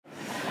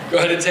Go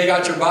ahead and take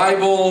out your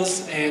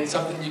Bibles and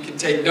something you can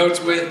take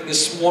notes with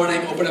this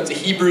morning. Open up to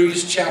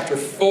Hebrews chapter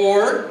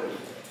 4.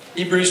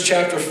 Hebrews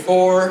chapter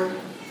 4.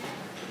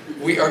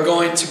 We are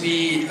going to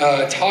be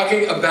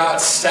talking about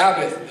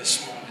Sabbath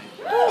this morning.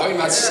 Talking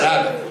about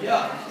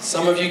Sabbath.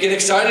 Some of you get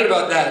excited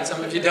about that.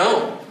 Some of you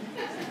don't.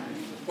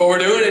 But we're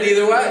doing it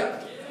either way.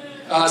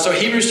 So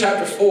Hebrews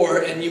chapter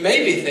 4, and you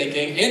may be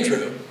thinking,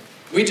 Andrew,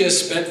 we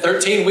just spent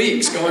 13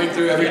 weeks going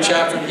through every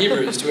chapter in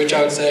Hebrews, to which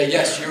I would say,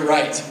 yes, you're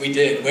right, we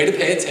did. Way to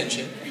pay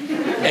attention.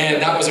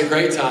 And that was a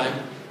great time.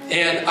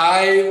 And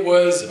I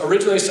was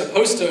originally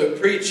supposed to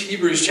preach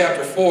Hebrews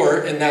chapter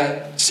 4 in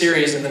that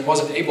series and then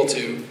wasn't able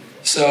to.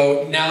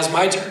 So now's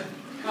my turn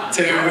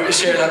to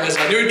share that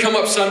message. I knew it'd come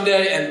up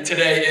someday, and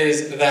today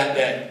is that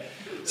day.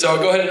 So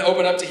go ahead and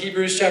open up to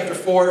Hebrews chapter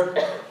 4.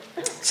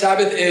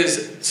 Sabbath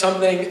is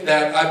something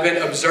that I've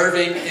been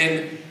observing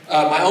in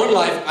my own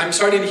life. I'm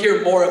starting to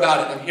hear more about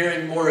it. I'm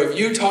hearing more of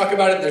you talk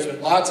about it. There's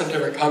been lots of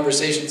different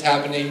conversations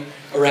happening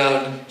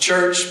around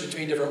church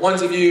between different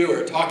ones of you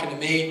or talking to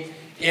me.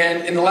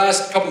 And in the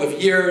last couple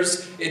of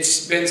years,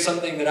 it's been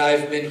something that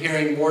I've been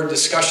hearing more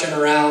discussion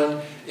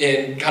around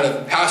in kind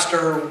of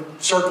pastor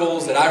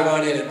circles that I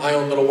run in my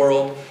own little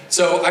world.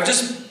 So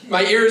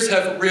my ears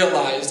have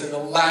realized in the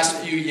last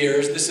few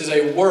years, this is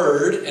a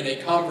word and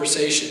a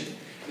conversation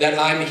that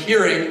I'm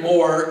hearing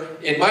more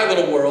in my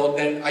little world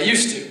than I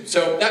used to.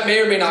 So that may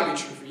or may not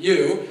be true for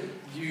you.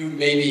 You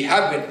maybe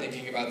have been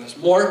thinking about this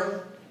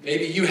more.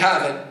 Maybe you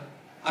haven't.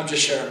 I'm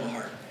just sharing my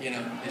heart.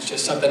 It's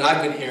just something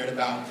I've been hearing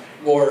about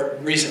more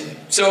recently.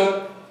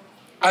 So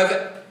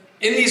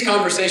in these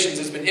conversations,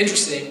 it's been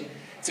interesting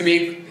to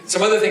me.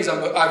 Some other things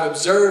I've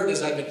observed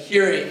as I've been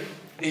hearing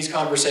these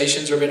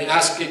conversations or been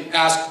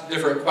asked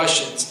different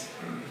questions.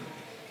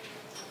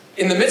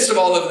 In the midst of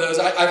all of those,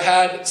 I've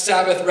had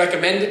Sabbath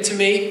recommended to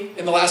me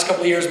in the last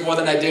couple of years more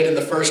than I did in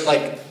the first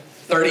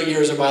 30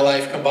 years of my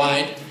life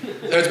combined.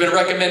 It's been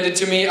recommended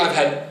to me. I've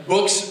had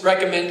books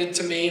recommended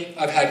to me.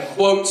 I've had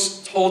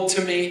quotes told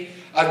to me.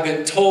 I've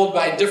been told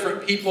by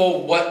different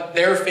people what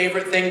their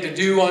favorite thing to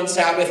do on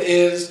Sabbath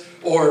is,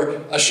 or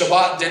a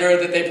Shabbat dinner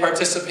that they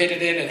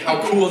participated in and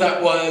how cool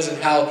that was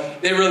and how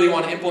they really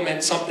want to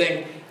implement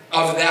something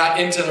of that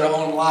into their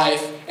own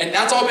life. And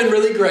that's all been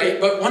really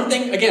great. But one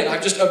thing, again,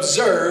 I've just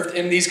observed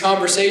in these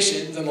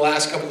conversations in the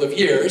last couple of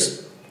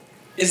years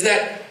is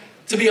that,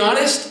 to be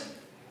honest,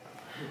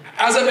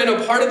 as I've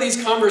been a part of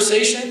these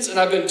conversations and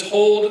I've been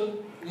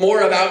told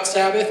more about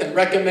Sabbath and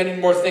recommending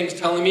more things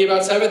telling me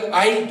about Sabbath,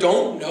 I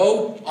don't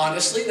know,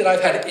 honestly, that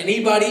I've had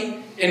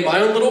anybody in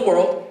my own little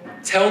world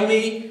tell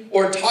me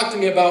or talk to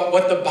me about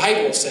what the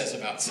Bible says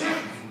about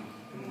Sabbath.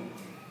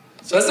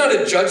 So that's not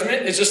a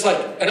judgment, it's just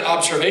an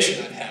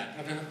observation I've had.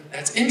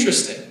 That's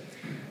interesting.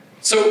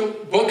 So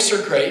books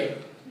are great.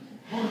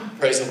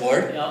 Praise the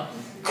Lord. Yeah.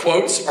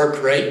 Quotes are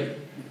great.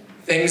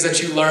 Things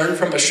that you learn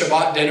from a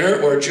Shabbat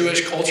dinner or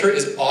Jewish culture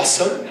is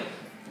awesome.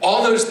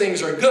 All those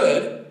things are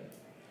good.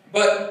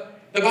 But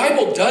the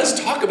Bible does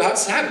talk about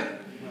Sabbath.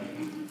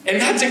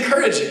 And that's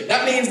encouraging.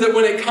 That means that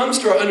when it comes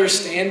to our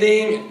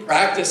understanding and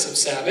practice of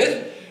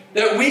Sabbath,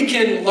 that we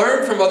can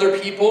learn from other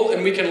people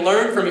and we can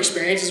learn from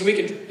experiences. We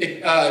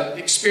can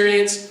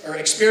experience or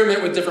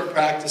experiment with different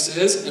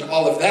practices and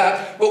all of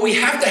that. But we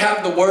have to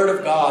have the Word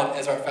of God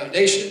as our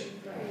foundation.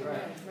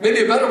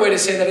 Maybe a better way to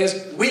say that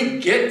is we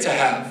get to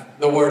have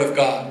the Word of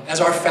God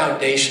as our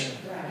foundation.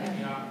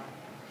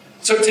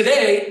 So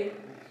today,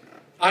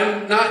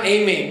 I'm not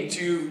aiming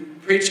to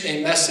preach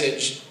a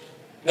message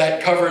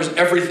that covers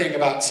everything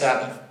about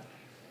Sabbath.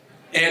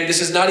 And this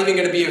is not even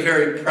going to be a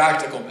very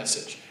practical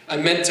message. I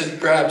meant to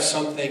grab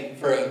something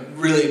for a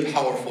really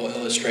powerful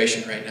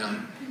illustration right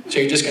now. So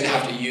you're just going to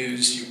have to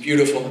use your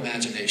beautiful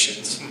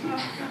imaginations.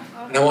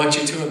 And I want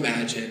you to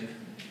imagine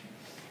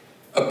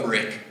a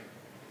brick.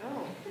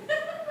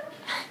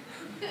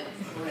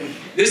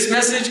 This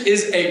message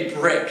is a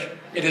brick.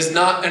 It is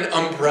not an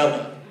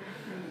umbrella.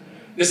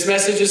 This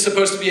message is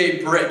supposed to be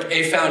a brick,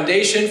 a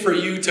foundation for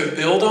you to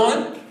build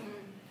on,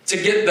 to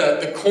get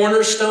the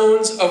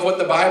cornerstones of what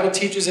the Bible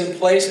teaches in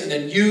place, and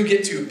then you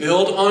get to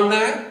build on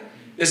that.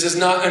 This is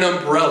not an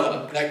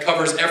umbrella that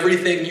covers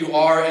everything you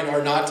are and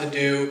are not to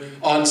do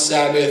on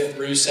Sabbath,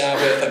 through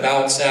Sabbath,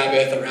 about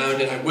Sabbath, around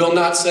it. I will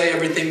not say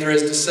everything there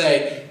is to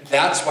say.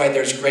 That's why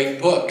there's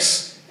great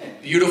books,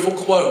 beautiful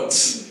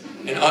quotes,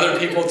 and other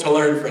people to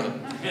learn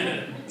from.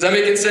 Does that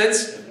make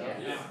sense?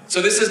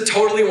 So this is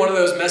totally one of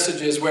those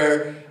messages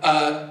where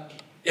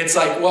it's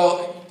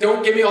well,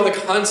 don't give me all the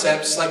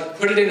concepts,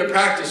 put it into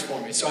practice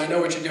for me so I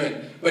know what you're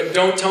doing. But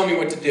don't tell me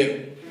what to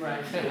do.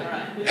 Right.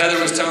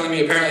 Heather was telling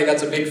me apparently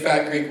that's a big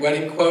fat Greek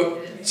wedding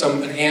quote.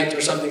 An aunt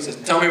or something says,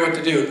 tell me what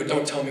to do, but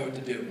don't tell me what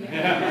to do.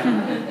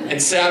 And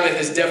Sabbath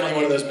is definitely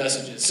one of those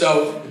messages.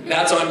 So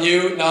that's on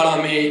you, not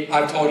on me.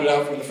 I've told it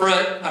out from the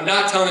front. I'm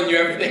not telling you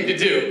everything to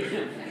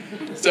do.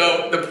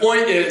 So the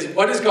point is,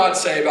 what does God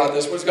say about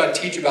this? What does God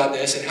teach about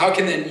this? And how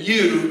can then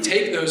you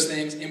take those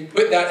things and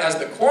put that as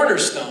the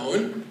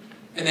cornerstone,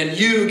 and then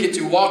you get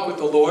to walk with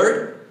the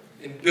Lord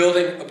and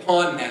building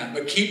upon that,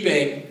 but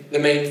keeping the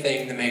main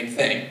thing the main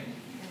thing.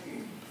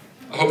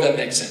 I hope that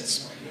makes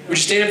sense. Would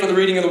you stand for the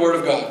reading of the Word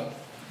of God?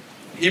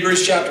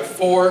 Hebrews chapter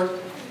 4.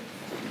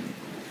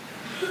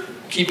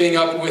 Keeping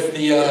up with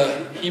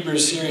the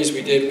Hebrews series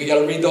we did, we got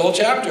to read the whole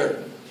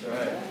chapter.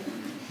 Right.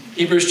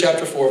 Hebrews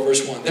chapter 4,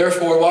 verse 1.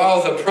 Therefore,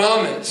 while the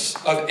promise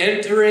of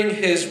entering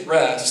his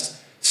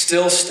rest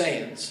still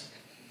stands,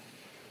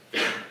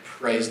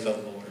 praise the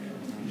Lord.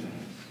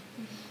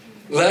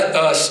 Let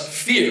us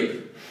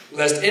fear,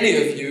 lest any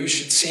of you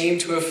should seem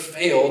to have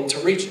failed to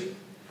reach it.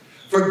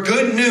 For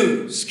good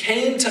news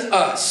came to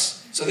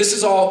us. So this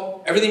is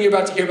all, everything you're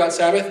about to hear about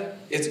Sabbath,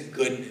 it's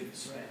good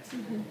news.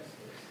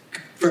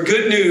 For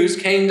good news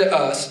came to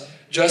us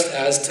just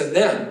as to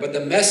them. But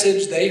the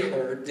message they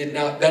heard did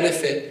not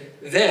benefit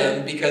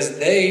them because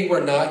they were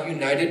not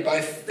united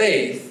by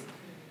faith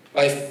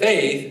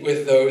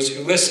with those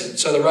who listened.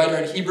 So the writer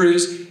in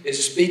Hebrews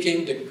is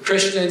speaking to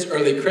Christians,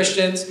 early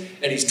Christians,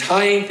 and he's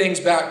tying things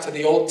back to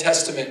the Old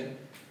Testament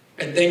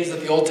and things that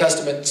the Old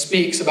Testament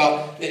speaks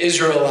about the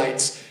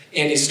Israelites.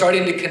 And he's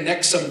starting to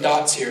connect some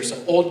dots here, some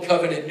Old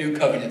Covenant, New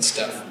Covenant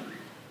stuff.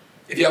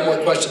 If you have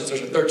more questions,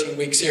 there's a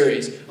 13-week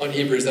series on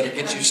Hebrews that'll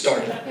get you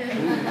started.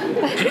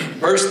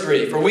 Verse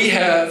 3, for we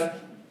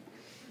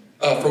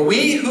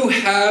who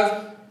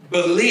have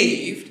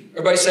believed,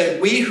 everybody say,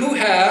 we who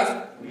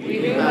have,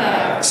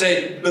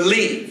 say,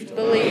 believed.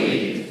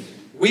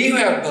 We who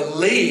have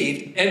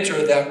believed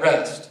enter that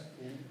rest.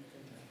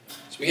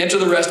 So we enter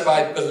the rest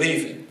by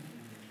believing.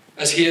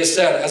 As he has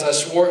said, as I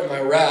swore in my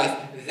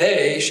wrath,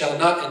 they shall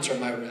not enter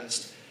my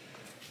rest.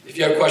 If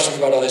you have questions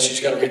about all this, you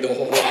just got to read the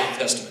whole Old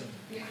Testament.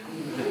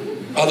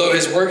 Although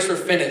his works were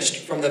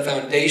finished from the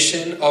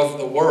foundation of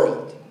the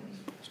world,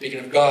 speaking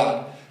of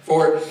God,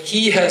 for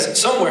he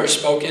has somewhere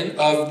spoken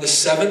of the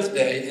seventh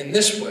day in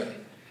this way,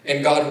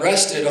 and God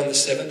rested on the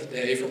seventh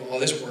day from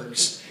all his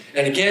works.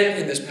 And again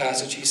in this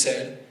passage he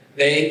said,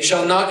 they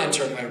shall not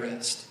enter my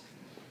rest.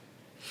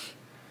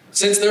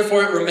 Since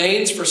therefore it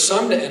remains for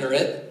some to enter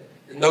it,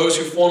 and those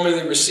who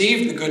formerly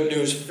received the good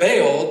news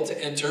failed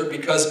to enter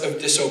because of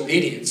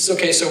disobedience.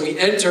 Okay, so we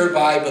enter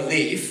by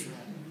belief.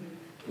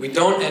 We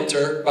don't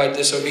enter by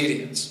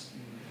disobedience.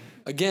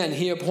 Again,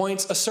 he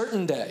appoints a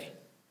certain day.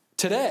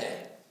 Today.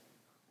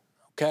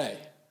 Okay.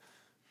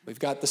 We've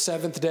got the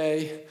seventh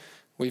day.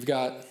 We've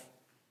got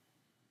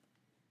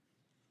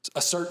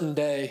a certain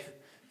day.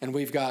 And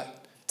we've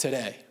got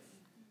today.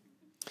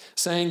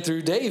 Saying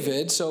through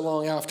David, so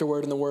long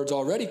afterward in the words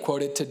already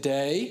quoted,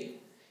 today,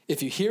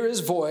 if you hear his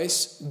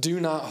voice,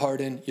 do not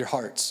harden your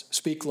hearts.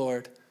 Speak,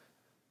 Lord.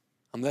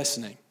 I'm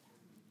listening.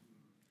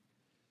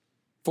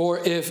 For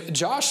if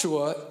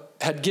Joshua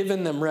had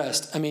given them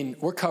rest, I mean,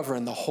 we're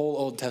covering the whole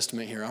Old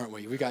Testament here, aren't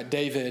we? We got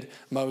David,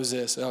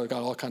 Moses, we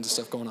got all kinds of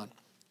stuff going on.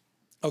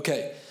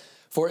 Okay,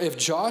 for if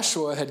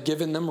Joshua had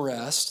given them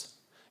rest,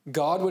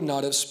 God would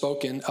not have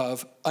spoken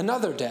of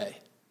another day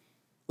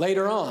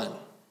later on.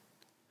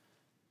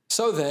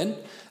 So then,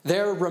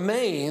 there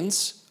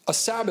remains a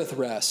Sabbath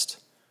rest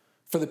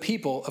for the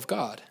people of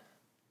God.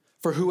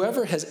 For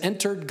whoever has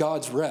entered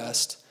God's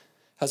rest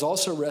has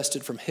also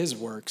rested from his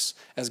works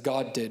as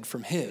God did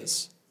from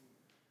his.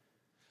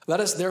 Let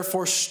us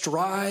therefore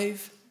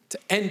strive to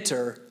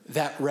enter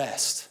that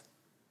rest.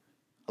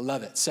 I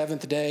love it.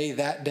 Seventh day,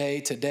 that day,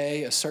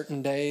 today, a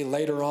certain day,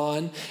 later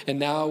on. And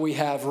now we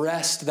have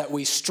rest that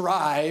we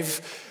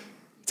strive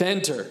to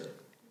enter,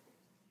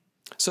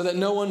 so that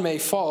no one may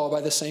fall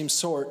by the same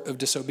sort of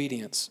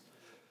disobedience.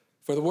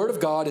 For the word of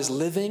God is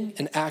living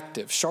and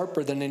active,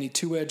 sharper than any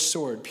two-edged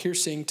sword,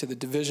 piercing to the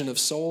division of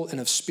soul and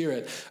of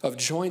spirit, of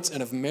joints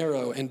and of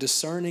marrow, and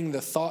discerning the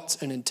thoughts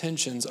and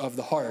intentions of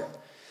the heart.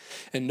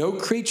 And no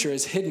creature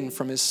is hidden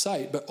from his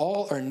sight, but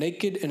all are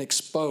naked and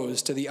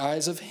exposed to the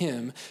eyes of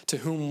him to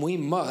whom we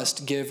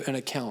must give an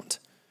account.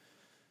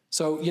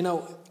 So,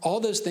 all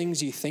those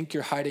things you think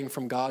you're hiding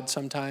from God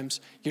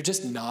sometimes, you're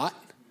just not.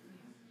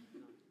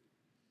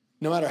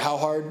 No matter how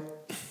hard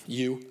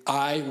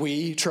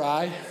we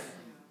try.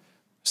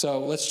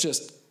 So let's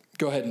just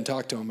go ahead and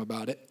talk to him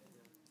about it.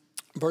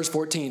 Verse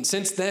 14,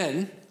 since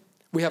then,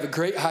 we have a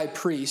great high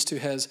priest who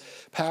has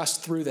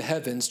passed through the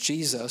heavens,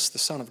 Jesus, the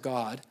Son of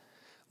God.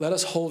 Let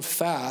us hold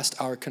fast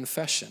our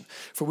confession.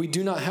 For we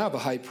do not have a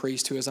high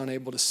priest who is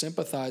unable to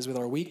sympathize with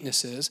our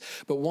weaknesses,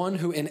 but one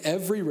who in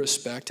every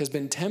respect has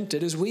been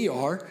tempted as we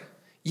are,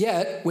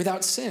 yet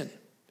without sin.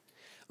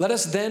 Let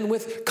us then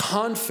with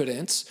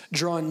confidence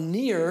draw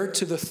near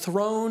to the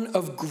throne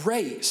of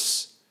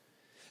grace,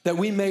 that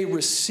we may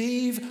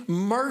receive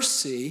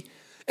mercy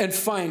and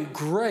find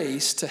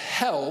grace to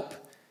help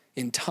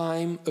in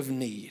time of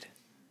need.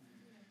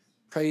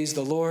 Praise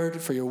the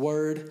Lord for your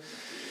word.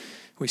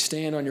 We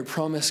stand on your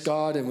promise,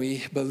 God, and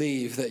we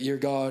believe that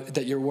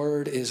your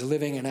word is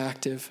living and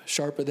active,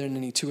 sharper than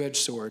any two-edged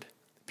sword,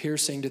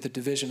 piercing to the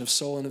division of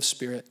soul and of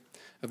spirit,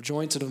 of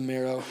joints and of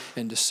marrow,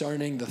 and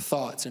discerning the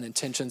thoughts and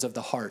intentions of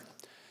the heart.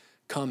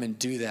 Come and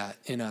do that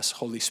in us,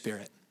 Holy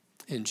Spirit.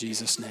 In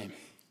Jesus' name,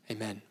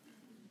 amen.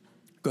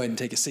 Go ahead and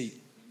take a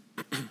seat.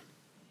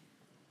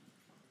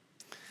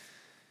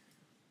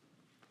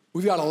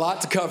 We've got a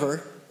lot to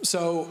cover,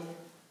 so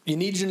you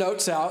need your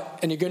notes out,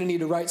 and you're going to need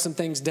to write some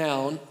things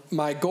down.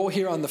 My goal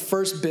here on the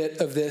first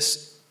bit of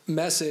this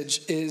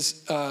message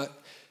is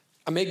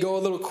I may go a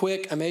little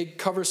quick. I may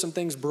cover some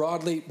things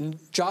broadly.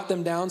 Jot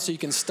them down so you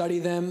can study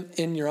them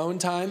in your own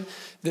time.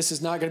 This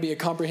is not going to be a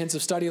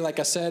comprehensive study, like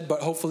I said, but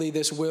hopefully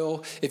this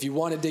will. If you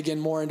want to dig in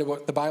more into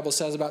what the Bible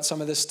says about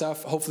some of this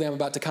stuff, hopefully I'm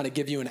about to kind of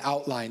give you an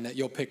outline that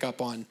you'll pick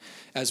up on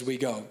as we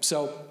go.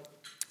 So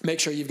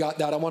make sure you've got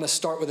that. I want to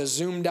start with a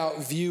zoomed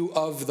out view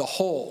of the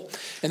whole.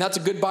 And that's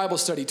a good Bible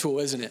study tool,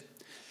 isn't it?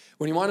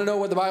 When you want to know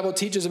what the Bible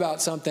teaches about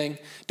something,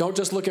 don't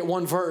just look at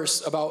one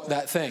verse about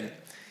that thing.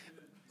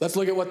 Let's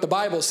look at what the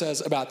Bible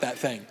says about that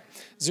thing.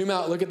 Zoom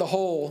out, look at the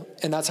whole,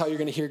 and that's how you're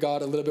going to hear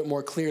God a little bit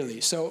more clearly.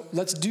 So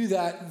let's do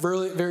that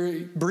very,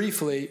 very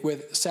briefly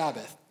with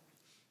Sabbath.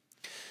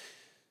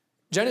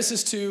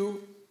 Genesis 2,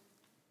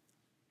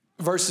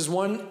 verses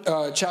 1,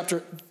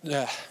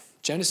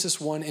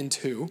 Genesis 1 and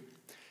 2.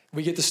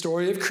 We get the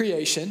story of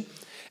creation,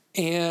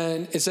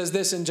 and it says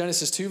this in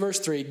Genesis 2, verse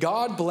 3,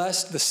 God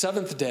blessed the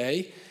seventh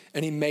day,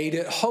 and he made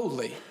it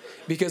holy,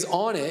 because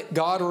on it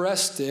God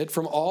rested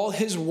from all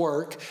his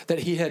work that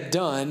he had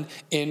done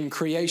in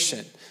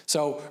creation.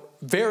 So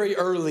very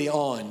early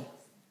on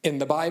in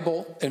the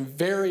Bible and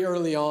very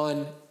early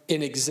on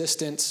in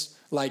existence,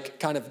 like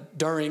kind of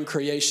during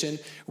creation,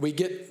 we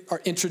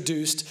are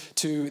introduced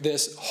to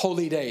this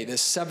holy day,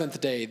 this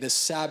seventh day, this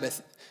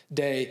Sabbath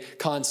day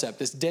concept,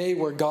 this day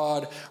where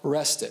God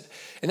rested.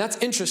 And that's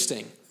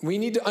interesting. We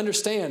need to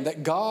understand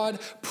that God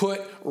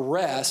put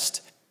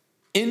rest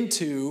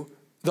into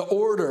the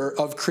order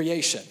of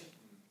creation.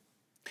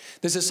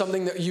 This is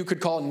something that you could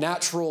call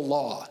natural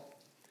law.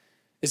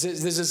 This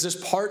is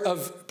just part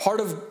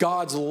of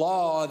God's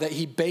law that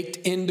he baked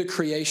into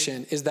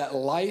creation, is that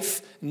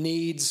life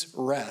needs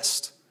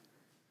rest.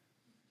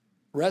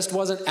 Rest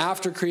wasn't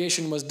after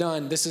creation was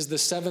done. This is the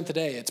seventh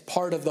day. It's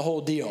part of the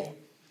whole deal.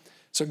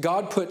 So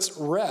God puts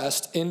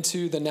rest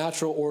into the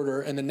natural order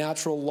and the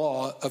natural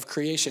law of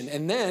creation.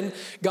 And then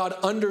God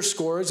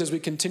underscores, as we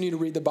continue to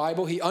read the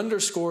Bible, he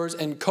underscores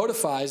and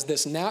codifies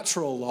this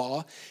natural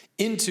law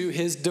into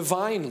his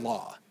divine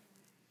law.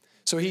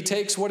 So he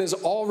takes what is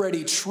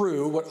already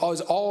true, what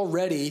is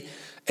already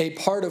a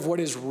part of what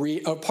is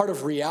a part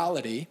of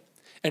reality,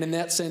 and in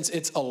that sense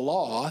it's a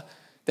law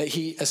that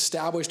he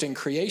established in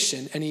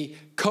creation, and he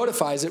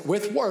codifies it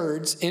with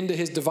words into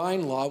his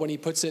divine law when he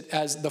puts it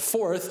as the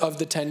fourth of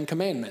the 10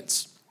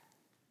 commandments.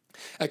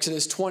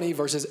 Exodus 20,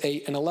 verses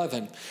 8 and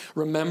 11.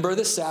 Remember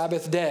the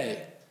Sabbath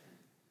day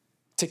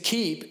to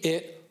keep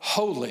it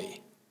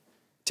holy.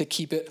 To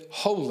keep it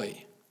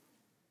holy.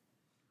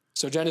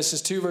 So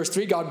Genesis 2, verse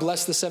 3, God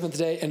blessed the seventh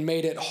day and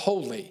made it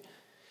holy.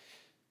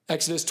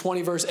 Exodus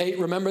 20, verse 8,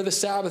 remember the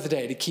Sabbath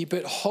day to keep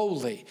it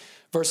holy.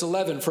 Verse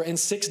 11, for in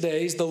 6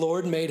 days the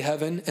Lord made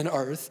heaven and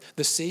earth,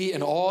 the sea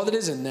and all that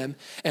is in them,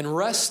 and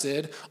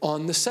rested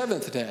on the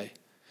seventh day.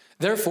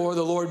 Therefore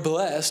the Lord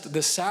blessed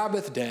the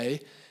Sabbath day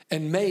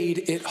and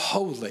made it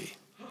holy.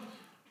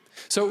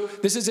 So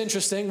this is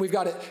interesting. We've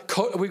got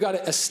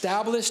it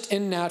established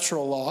in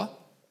natural law.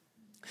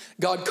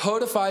 God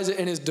codifies it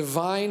in his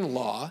divine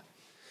law.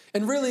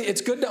 And really,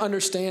 it's good to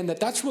understand that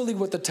that's really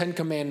what the 10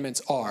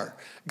 Commandments are.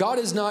 God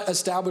is not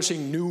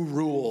establishing new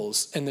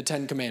rules in the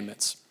 10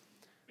 Commandments.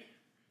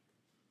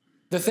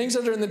 The things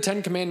that are in the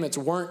 10 Commandments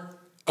weren't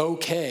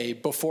okay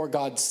before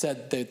God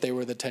said that they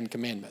were the 10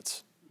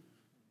 Commandments.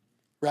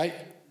 Right?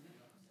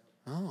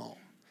 Oh.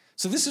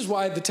 So this is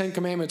why the 10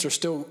 Commandments are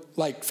still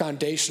like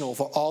foundational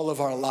for all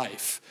of our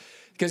life.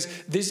 Because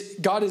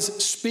God is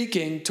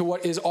speaking to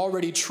what is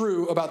already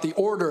true about the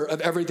order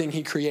of everything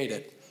he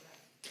created.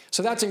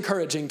 So that's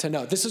encouraging to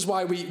know. This is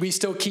why we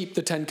still keep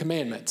the 10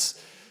 Commandments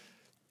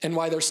and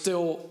why they're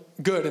still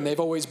good and they've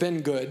always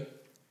been good.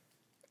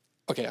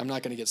 Okay, I'm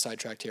not going to get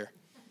sidetracked here.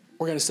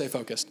 We're going to stay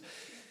focused.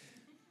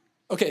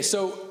 Okay,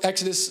 so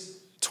Exodus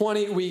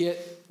 20, we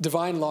get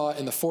divine law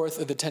in the fourth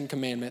of the 10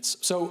 Commandments.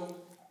 So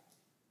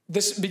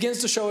this begins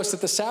to show us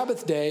that the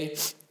Sabbath day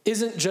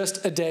isn't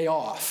just a day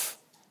off.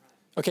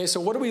 Okay,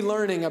 so what are we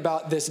learning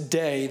about this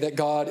day that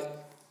God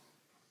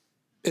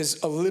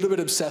is a little bit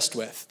obsessed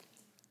with?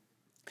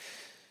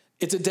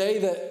 It's a day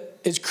that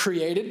is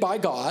created by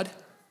God,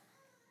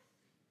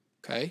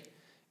 okay?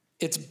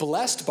 It's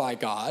blessed by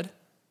God,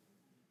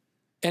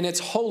 and it's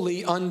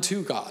holy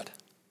unto God.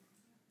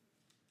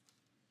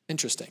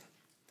 Interesting.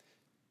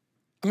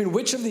 I mean,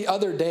 which of the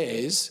other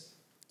days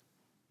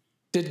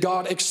did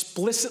God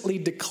explicitly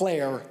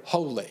declare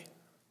holy?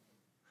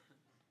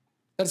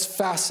 That's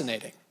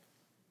fascinating.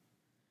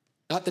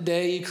 Not the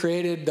day he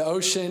created the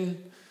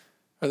ocean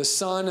or the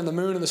sun and the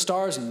moon and the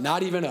stars, and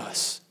not even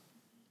us.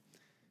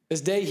 This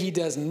day he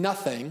does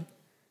nothing,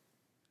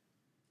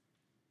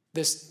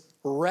 this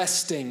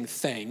resting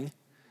thing,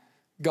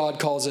 God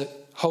calls it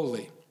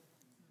holy.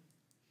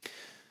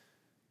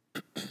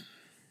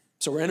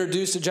 So we're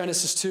introduced to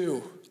Genesis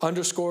 2,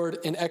 underscored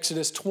in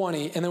Exodus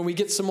 20, and then we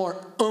get some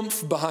more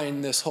oomph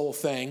behind this whole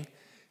thing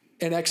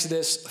in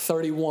Exodus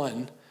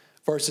 31,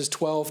 verses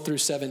 12 through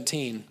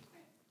 17.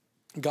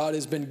 God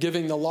has been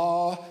giving the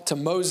law to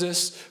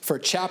Moses for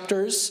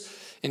chapters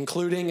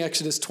including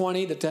Exodus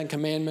 20, the 10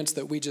 commandments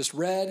that we just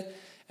read.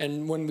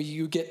 And when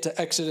you get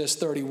to Exodus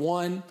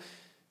 31,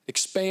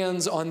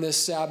 expands on this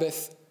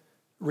Sabbath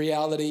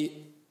reality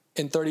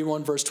in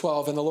 31 verse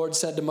 12. And the Lord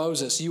said to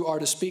Moses, you are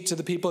to speak to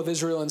the people of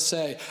Israel and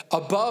say,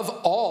 above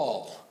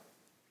all,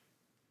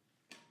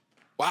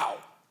 wow,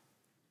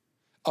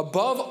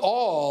 above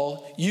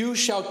all, you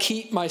shall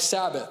keep my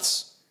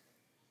Sabbaths.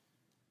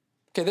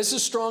 Okay, this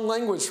is strong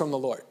language from the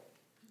Lord.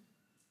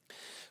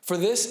 For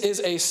this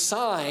is a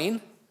sign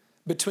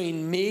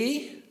between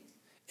me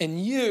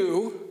and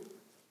you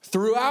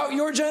throughout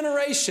your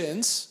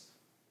generations,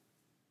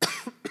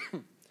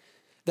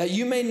 that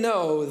you may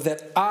know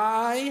that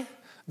I,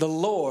 the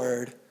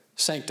Lord,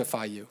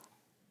 sanctify you.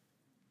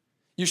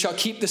 You shall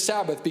keep the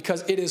Sabbath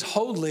because it is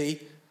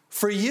holy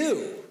for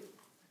you.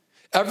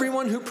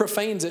 Everyone who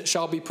profanes it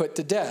shall be put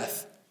to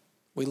death.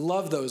 We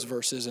love those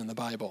verses in the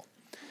Bible.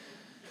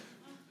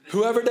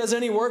 Whoever does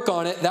any work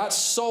on it, that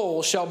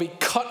soul shall be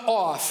cut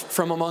off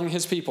from among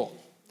his people.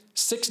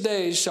 6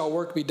 days shall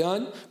work be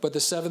done, but the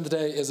seventh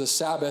day is a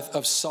Sabbath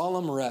of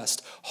solemn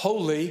rest,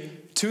 holy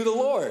to the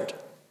Lord.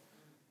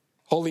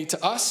 Holy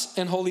to us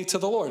and holy to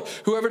the Lord.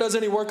 Whoever does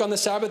any work on the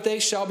Sabbath day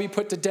shall be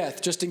put to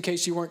death, just in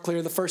case you weren't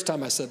clear the first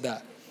time I said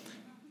that.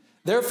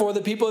 Therefore,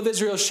 the people of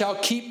Israel shall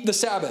keep the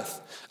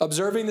Sabbath,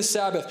 observing the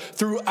Sabbath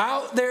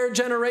throughout their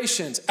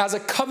generations as a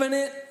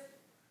covenant.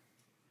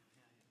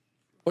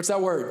 What's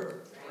that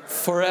word?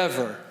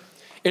 Forever.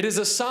 It is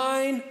a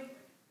sign.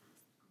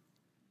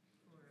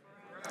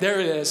 There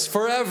it is,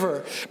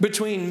 forever,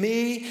 between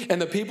me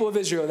and the people of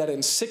Israel, that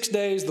in 6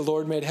 days the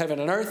Lord made heaven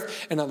and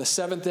earth, and on the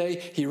seventh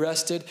day he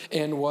rested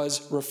and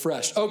was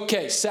refreshed.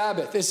 Okay,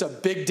 Sabbath is a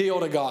big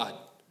deal to God.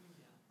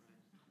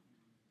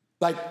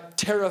 Like,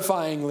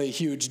 terrifyingly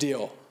huge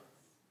deal.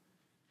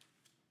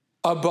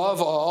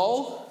 Above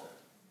all,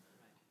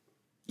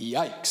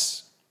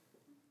 yikes.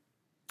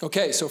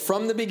 Okay, so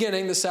from the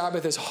beginning, the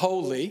Sabbath is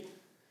holy.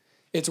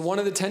 It's one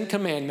of the 10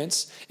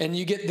 commandments, and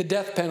you get the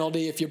death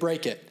penalty if you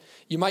break it.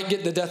 You might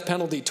get the death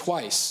penalty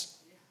twice,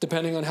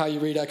 depending on how you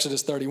read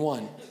Exodus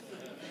 31.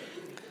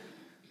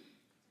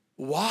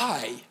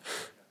 Why?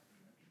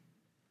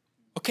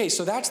 Okay,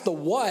 so that's the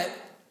what,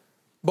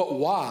 but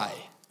why?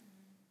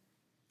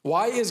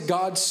 Why is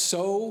God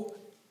so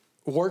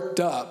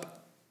worked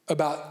up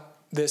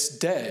about this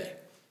day?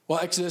 Well,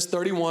 Exodus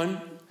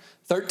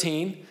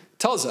 31:13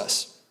 tells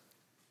us.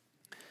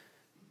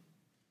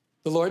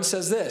 The Lord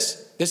says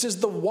this. This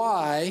is the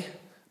why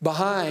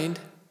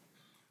behind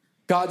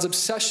God's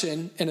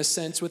obsession, in a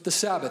sense, with the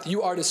Sabbath.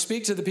 You are to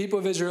speak to the people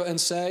of Israel and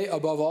say,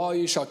 above all,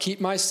 you shall keep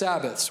my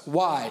Sabbaths.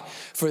 Why?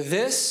 For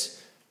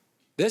this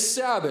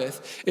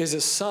Sabbath is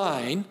a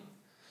sign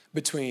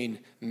between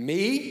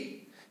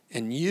me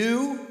and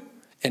you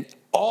and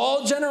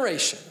all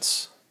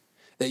generations,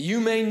 that you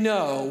may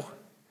know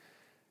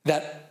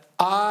that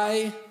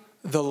I,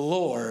 the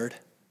Lord,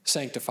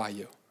 sanctify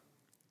you.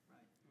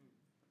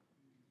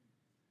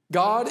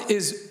 God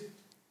is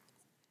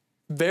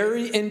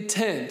very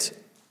intent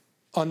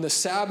on the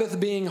Sabbath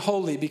being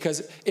holy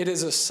because it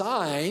is a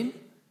sign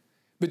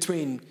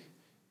between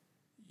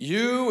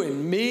you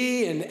and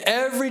me and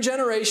every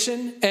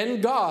generation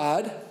and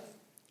God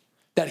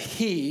that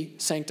he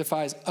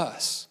sanctifies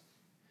us,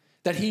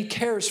 that he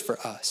cares for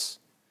us,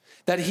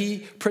 that he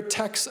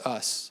protects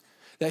us,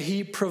 that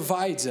he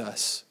provides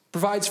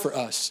for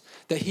us,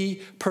 that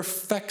he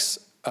perfects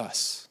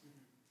us.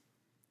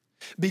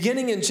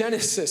 Beginning in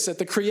Genesis, at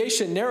the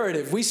creation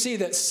narrative, we see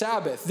that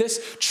Sabbath,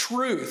 this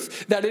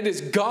truth, that it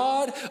is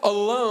God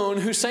alone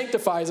who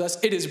sanctifies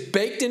us, it is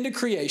baked into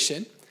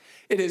creation,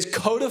 it is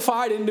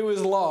codified into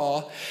his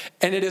law,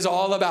 and it is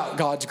all about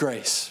God's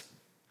grace.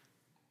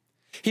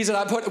 He said,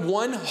 I put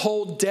one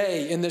whole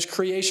day in this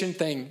creation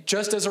thing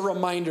just as a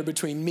reminder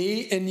between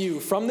me and you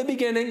from the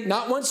beginning,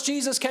 not once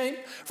Jesus came,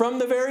 from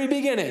the very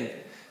beginning,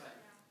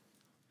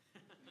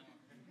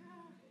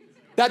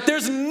 that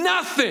there's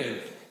nothing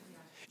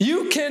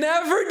you can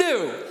ever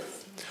do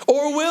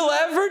or will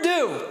ever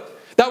do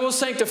that will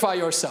sanctify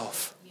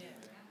yourself.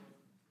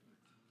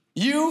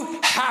 You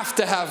have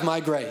to have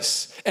my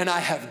grace, and I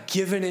have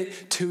given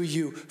it to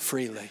you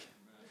freely.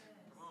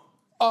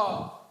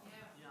 Oh,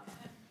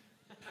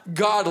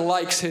 God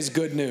likes his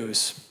good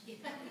news.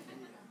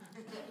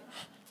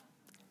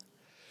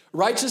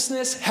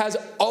 Righteousness has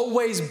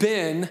always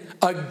been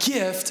a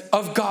gift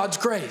of God's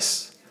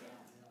grace.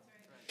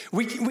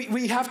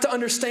 We have to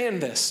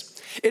understand this.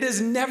 It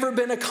has never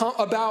been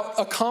about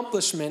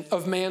accomplishment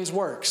of man's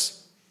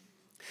works.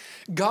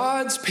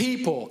 God's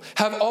people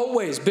have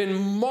always been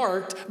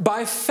marked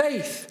by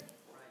faith.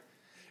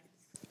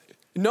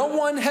 No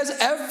one has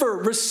ever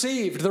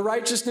received the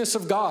righteousness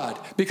of God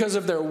because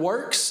of their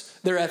works,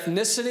 their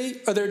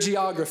ethnicity, or their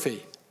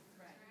geography.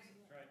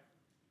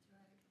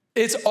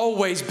 It's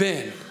always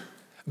been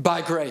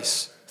by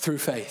grace through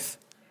faith.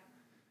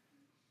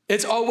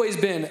 It's always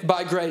been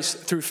by grace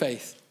through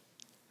faith.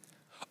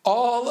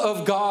 All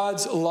of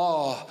God's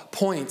law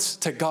points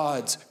to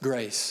God's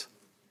grace.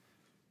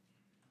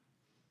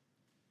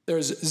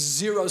 There's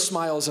zero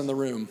smiles in the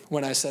room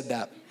when I said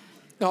that.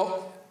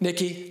 No,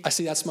 Nikki, I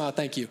see that smile.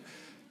 Thank you.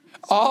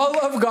 All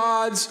of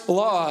God's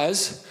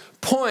laws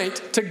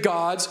point to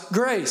God's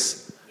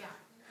grace.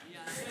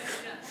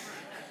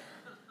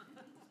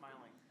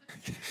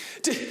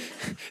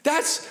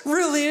 That's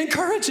really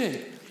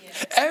encouraging.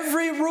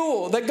 Every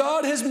rule that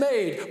God has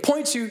made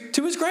points you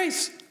to his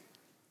grace.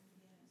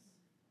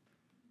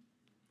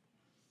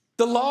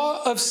 The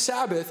law of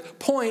Sabbath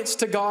points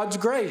to God's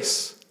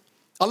grace.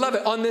 I love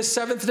it. On this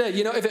seventh day,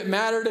 you know, if it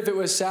mattered if it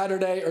was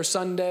Saturday or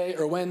Sunday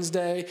or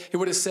Wednesday, he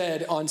would have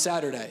said on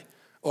Saturday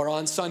or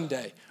on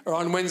Sunday or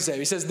on Wednesday.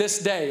 He says this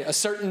day, a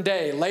certain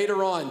day,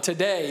 later on,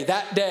 today,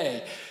 that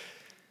day.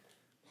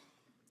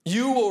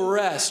 You will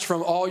rest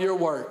from all your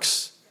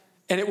works,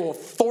 and it will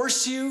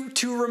force you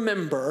to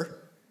remember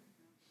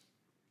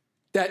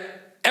that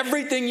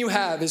everything you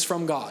have is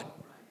from God.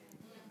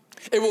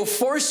 It will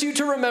force you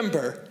to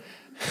remember.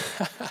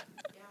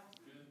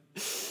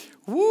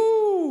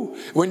 Woo!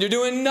 When you're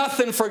doing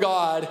nothing for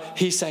God,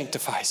 he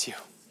sanctifies you.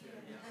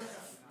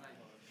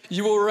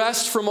 You will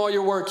rest from all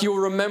your work. You will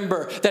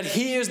remember that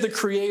he is the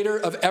creator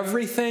of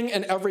everything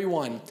and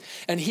everyone.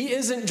 And he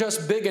isn't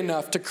just big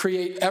enough to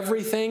create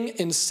everything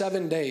in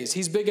 7 days.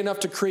 He's big enough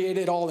to create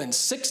it all in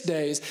 6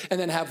 days and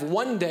then have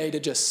one day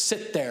to just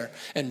sit there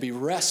and be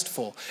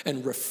restful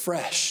and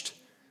refreshed.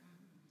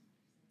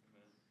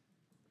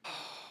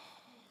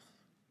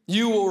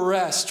 You will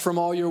rest from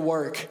all your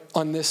work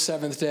on this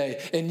seventh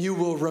day, and you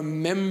will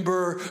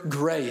remember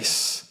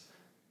grace.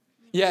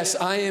 Yes,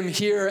 I am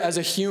here as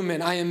a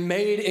human. I am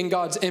made in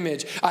God's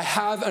image. I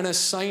have an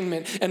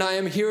assignment, and I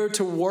am here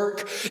to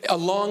work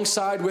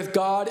alongside with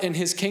God in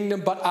his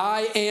kingdom, but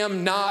I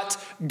am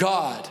not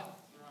God.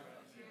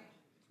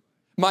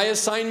 My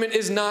assignment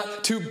is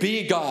not to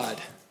be God.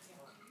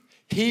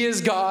 He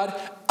is God.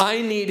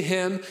 I need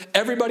him.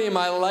 Everybody in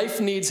my life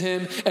needs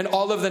him, and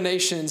all of the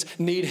nations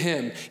need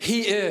him.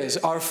 He is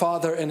our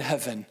Father in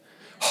heaven.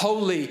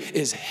 Holy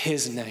is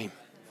his name.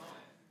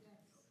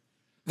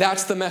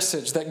 That's the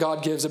message that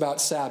God gives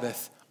about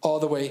Sabbath all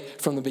the way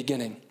from the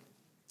beginning.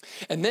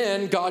 And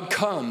then God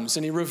comes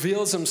and he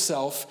reveals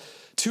himself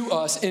to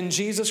us in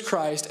Jesus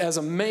Christ as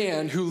a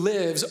man who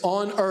lives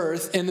on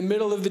earth in the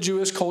middle of the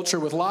Jewish culture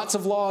with lots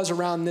of laws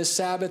around this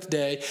Sabbath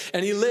day,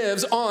 and he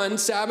lives on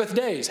Sabbath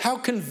days. How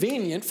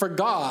convenient for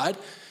God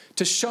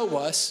to show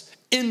us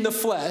in the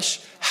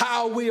flesh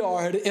how we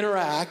are to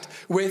interact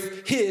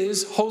with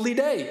his holy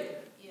day.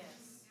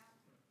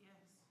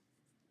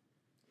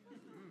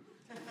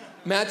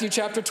 Matthew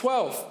chapter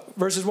 12,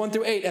 verses 1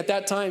 through 8. At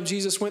that time,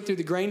 Jesus went through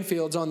the grain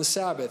fields on the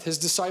Sabbath. His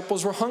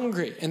disciples were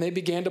hungry, and they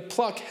began to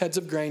pluck heads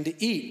of grain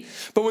to eat.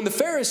 But when the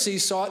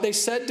Pharisees saw it, they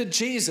said to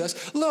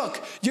Jesus,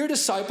 "Look, your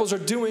disciples are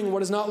doing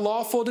what is not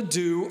lawful to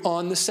do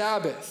on the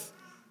Sabbath."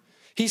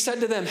 He said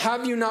to them,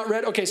 "Have you not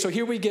read?" Okay, so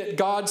here we get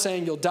God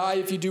saying you'll die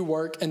if you do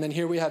work, and then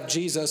here we have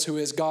Jesus, who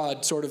is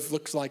God, sort of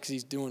looks like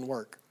he's doing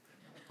work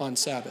on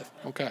Sabbath.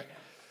 Okay.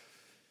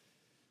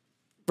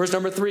 Verse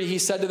number 3, he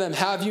said to them,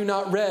 "Have you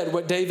not read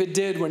what David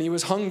did when he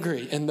was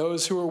hungry and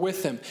those who were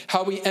with him?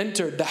 How he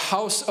entered the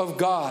house of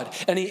God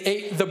and he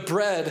ate the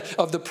bread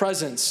of the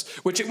presence,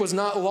 which it was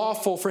not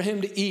lawful for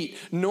him to eat,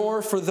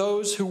 nor for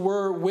those who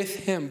were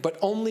with him, but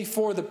only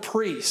for the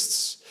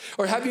priests.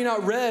 Or have you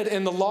not read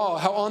in the law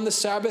how on the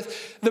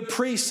Sabbath the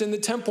priests in the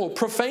temple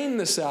profane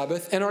the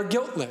Sabbath and are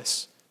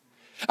guiltless?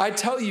 I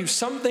tell you,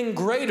 something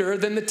greater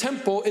than the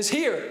temple is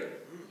here.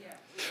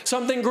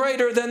 Something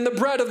greater than the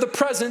bread of the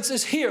presence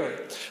is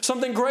here.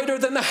 Something greater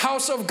than the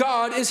house of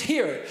God is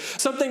here.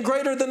 Something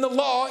greater than the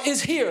law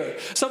is here.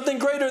 Something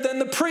greater than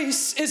the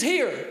priests is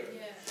here.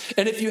 Yes.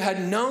 And if you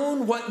had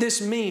known what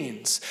this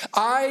means,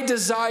 I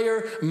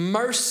desire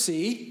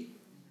mercy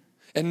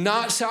and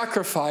not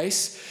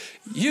sacrifice,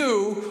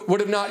 you would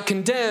have not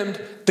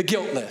condemned the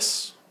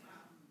guiltless.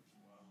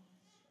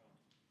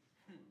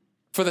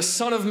 For the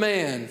Son of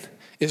Man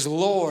is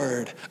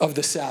Lord of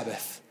the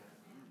Sabbath."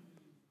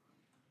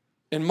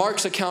 In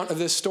Mark's account of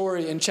this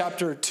story in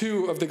chapter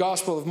 2 of the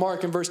Gospel of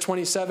Mark, in verse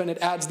 27, it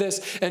adds this,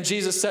 "And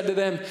Jesus said to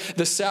them,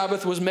 the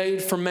Sabbath was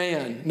made for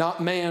man,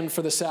 not man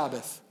for the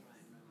Sabbath."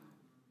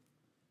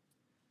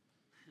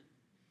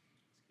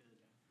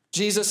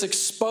 Jesus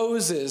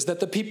exposes that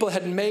the people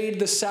had made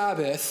the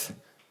Sabbath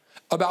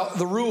about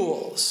the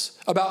rules,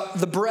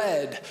 about the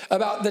bread,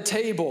 about the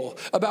table,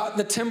 about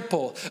the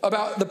temple,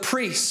 about the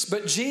priests.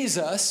 But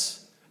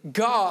Jesus,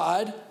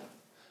 God,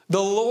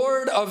 the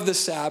Lord of the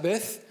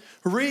Sabbath,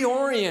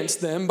 reorients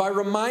them by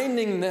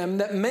reminding them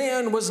that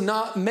man was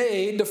not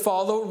made to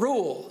follow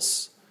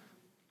rules.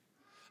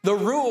 The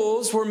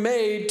rules were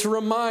made to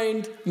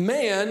remind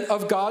man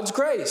of God's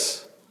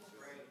grace.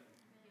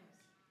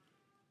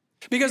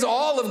 Because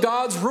all of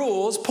God's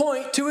rules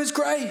point to his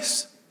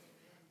grace.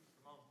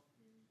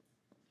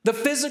 The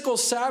physical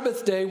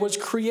Sabbath day was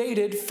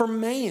created for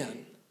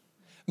man.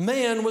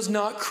 Man was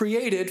not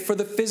created for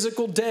the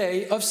physical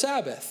day of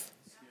Sabbath.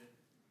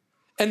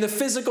 And the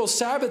physical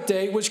Sabbath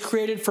day was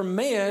created for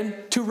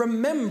man to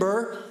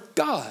remember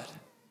God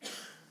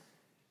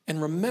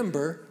and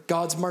remember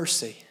God's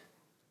mercy.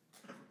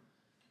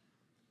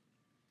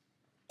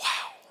 Wow.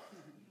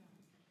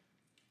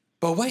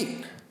 But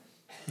wait,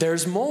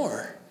 there's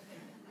more.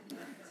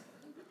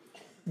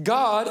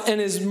 God and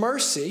his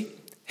mercy,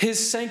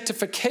 his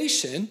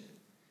sanctification,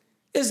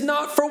 is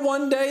not for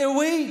one day a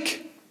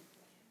week.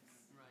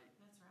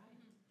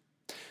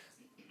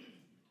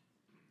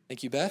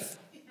 Thank you, Beth.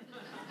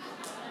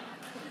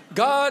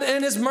 God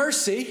and his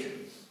mercy,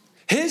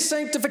 his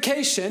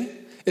sanctification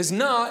is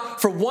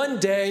not for one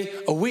day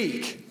a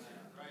week.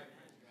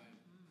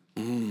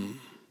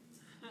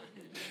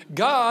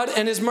 God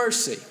and his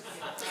mercy,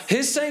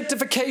 his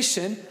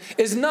sanctification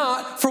is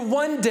not for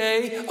one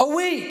day a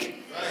week.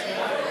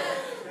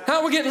 How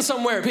are we getting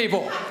somewhere,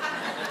 people?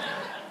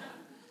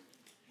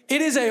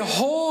 It is a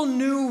whole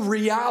new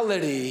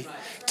reality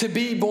to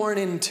be born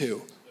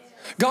into.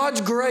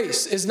 God's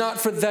grace is not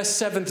for the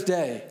seventh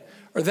day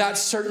or that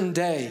certain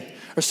day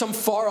or some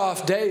far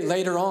off day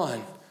later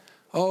on.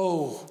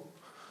 Oh,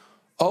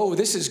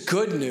 this is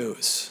good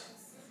news.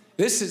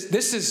 This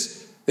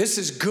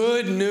is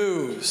good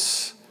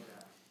news.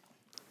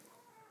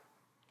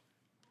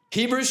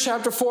 Hebrews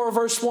chapter 4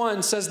 verse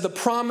 1 says the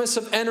promise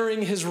of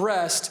entering his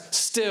rest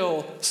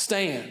still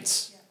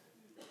stands.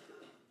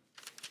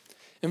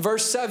 In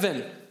verse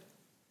 7,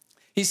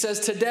 he says,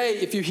 today,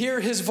 if you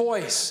hear his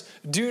voice,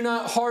 do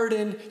not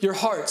harden your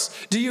hearts.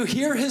 Do you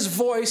hear his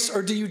voice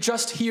or do you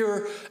just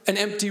hear an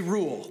empty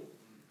rule?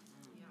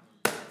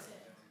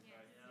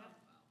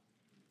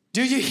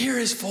 Do you hear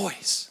his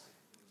voice?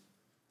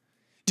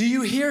 Do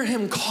you hear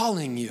him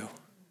calling you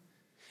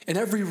in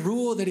every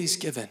rule that he's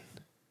given?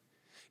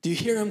 Do you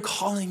hear him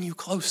calling you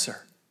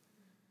closer?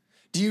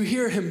 Do you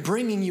hear him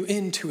bringing you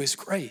into his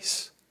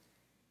grace?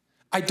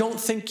 I don't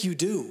think you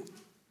do.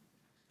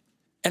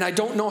 And I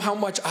don't know how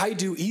much I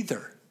do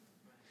either.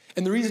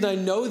 And the reason I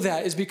know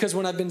that is because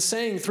when I've been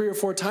saying 3 or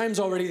 4 times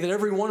already that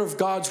every one of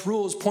God's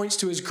rules points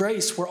to his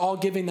grace, we're all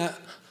giving that.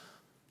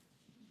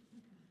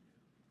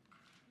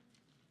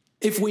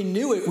 If we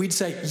knew it, we'd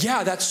say,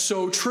 yeah, that's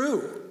so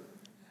true.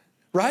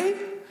 Right?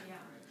 Yeah.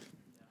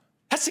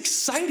 That's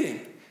exciting.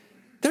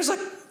 There's like,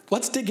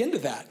 let's dig into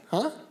that,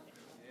 huh?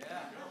 Yeah.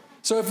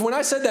 So if when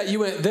I said that, you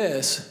went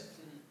this,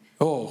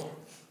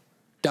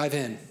 dive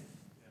in.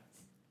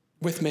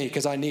 With me,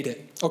 because I need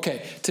it.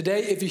 Okay, today,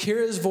 if you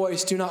hear his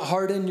voice, do not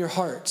harden your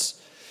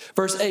hearts.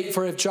 Verse 8,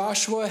 for if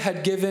Joshua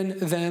had given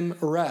them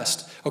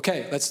rest.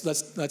 Okay,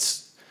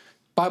 let's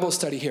Bible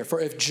study here. For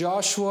if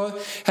Joshua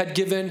had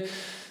given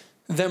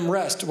them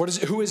rest.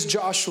 Who is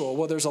Joshua?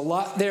 Well, there's a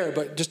lot there,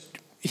 but just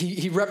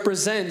he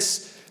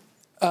represents,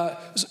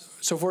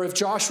 so for if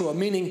Joshua,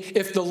 meaning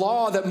if the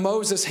law that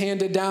Moses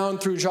handed down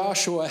through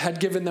Joshua had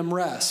given them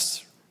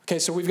rest. Okay,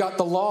 so we've got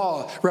the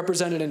law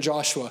represented in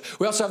Joshua.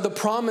 We also have the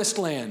promised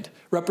land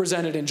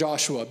represented in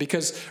Joshua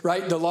because,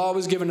 right, the law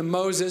was given to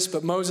Moses,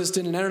 but Moses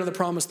didn't enter the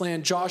promised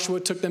land. Joshua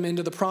took them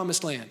into the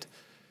promised land.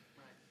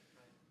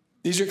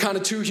 These are kind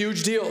of 2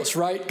 huge deals,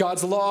 right?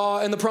 God's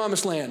law and the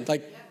promised land.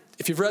 Like,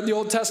 if you've read the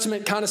Old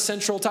Testament, kind of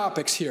central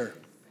topics here.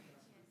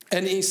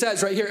 And he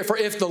says right here, for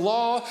if the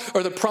law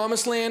or the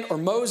promised land or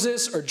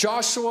Moses or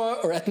Joshua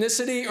or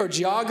ethnicity or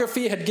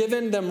geography had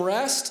given them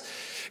rest,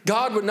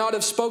 God would not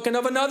have spoken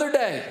of another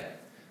day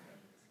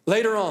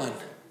later on.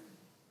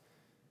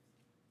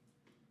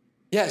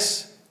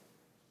 Yes,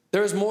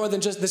 this is more than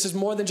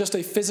just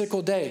a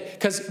physical day.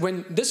 Because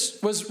when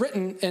this was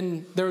written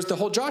and there was the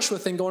whole Joshua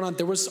thing going on,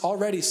 there was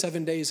already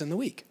 7 days in the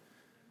week.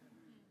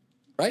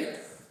 Right?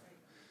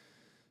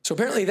 So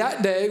apparently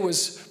that day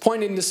was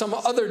pointing to some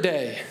other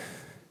day.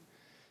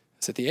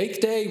 Is it the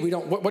 8th day?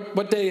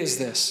 What day is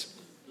this?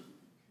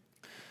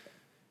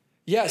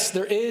 Yes,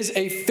 there is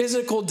a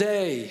physical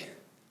day.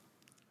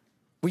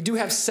 We do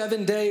have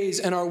 7 days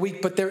in our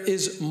week, but there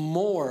is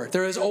more.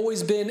 There has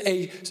always been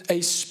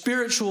a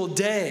spiritual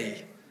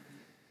day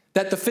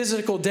that the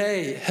physical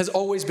day has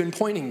always been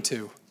pointing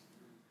to.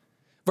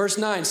 Verse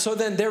 9, so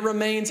then there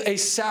remains a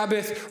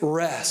Sabbath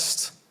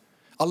rest.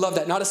 I love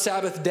that, not a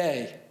Sabbath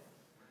day.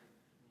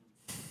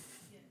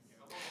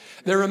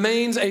 There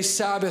remains a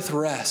Sabbath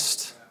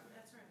rest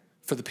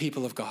for the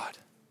people of God.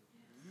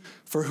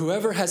 For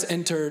whoever has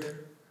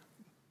entered,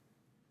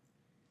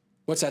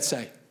 what's that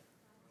say?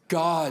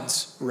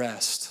 God's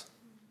rest,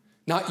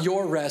 not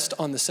your rest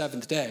on the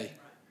 7th day.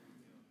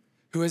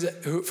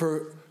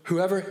 For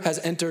whoever has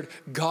entered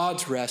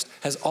God's rest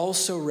has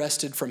also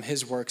rested from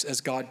his works as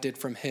God did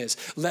from his.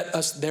 Let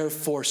us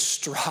therefore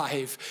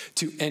strive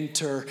to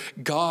enter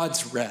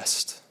God's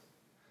rest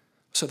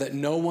so that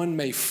no one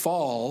may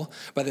fall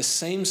by the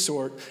same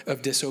sort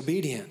of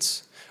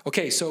disobedience.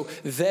 Okay, so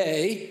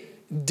they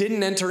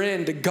didn't enter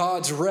into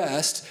God's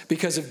rest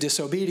because of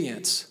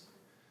disobedience.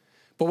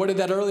 But what did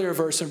that earlier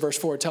verse in verse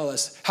 4 tell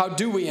us? How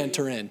do we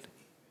enter in?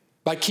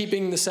 By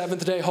keeping the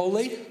 7th day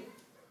holy?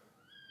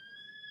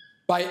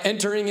 By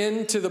entering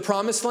into the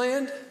promised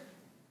land?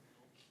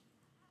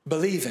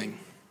 Believing.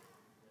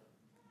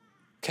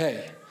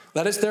 Okay.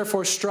 Let us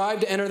therefore strive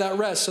to enter that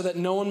rest so that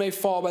no one may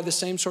fall by the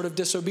same sort of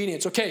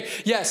disobedience. Okay,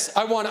 yes,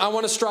 I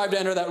want to strive to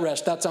enter that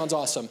rest. That sounds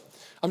awesome.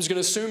 I'm just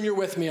going to assume you're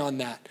with me on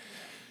that.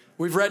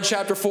 We've read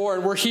chapter 4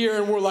 and we're here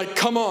and we're like,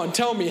 come on,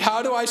 tell me,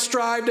 how do I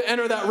strive to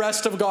enter that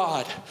rest of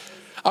God?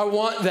 I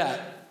want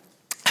that.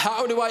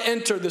 How do I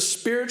enter the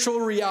spiritual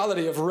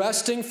reality of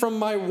resting from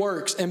my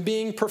works and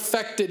being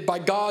perfected by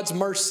God's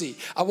mercy?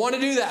 I want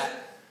to do that.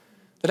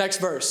 The next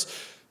verse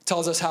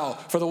tells us how.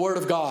 For the word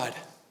of God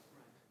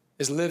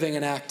is living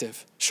and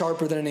active,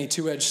 sharper than any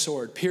two-edged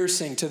sword,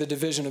 piercing to the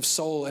division of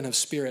soul and of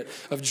spirit,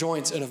 of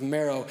joints and of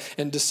marrow,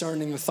 and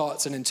discerning the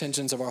thoughts and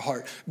intentions of our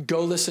heart.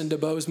 Go listen to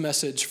Bo's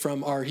message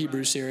from our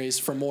Hebrew series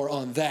for more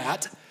on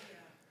that.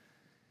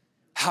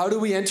 How do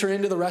we enter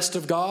into the rest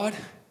of God?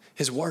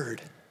 His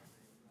word.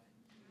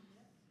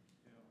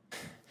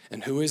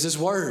 And who is his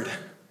word?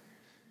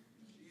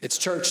 It's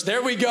church.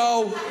 There we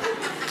go.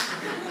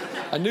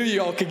 I knew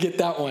you all could get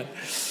that one.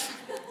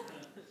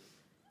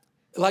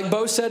 Like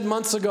Bo said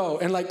months ago,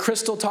 and like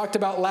Crystal talked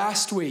about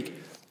last week,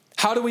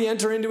 how do we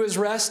enter into his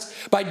rest?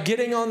 By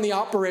getting on the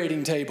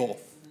operating table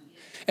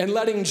and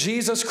letting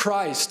Jesus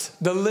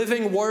Christ, the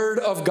living word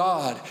of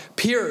God,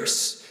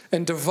 pierce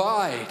and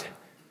divide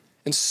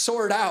and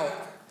sort out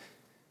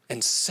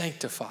and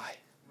sanctify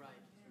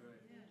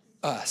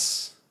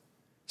us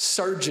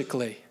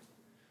surgically,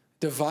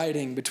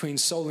 dividing between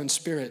soul and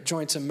spirit,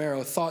 joints and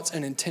marrow, thoughts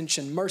and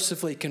intention,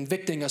 mercifully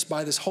convicting us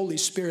by this Holy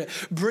Spirit,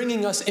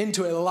 bringing us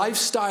into a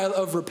lifestyle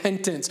of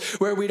repentance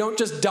where we don't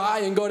just die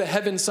and go to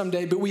heaven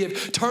someday, but we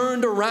have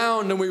turned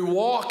around and we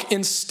walk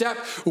in step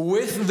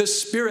with the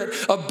Spirit,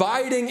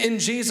 abiding in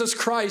Jesus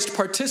Christ,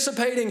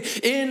 participating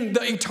in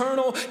the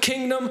eternal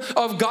kingdom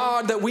of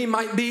God that we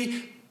might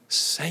be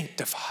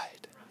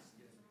sanctified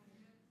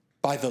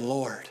by the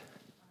Lord.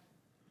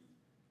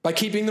 By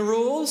keeping the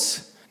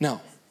rules? No.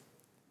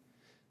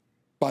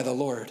 By the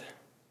Lord.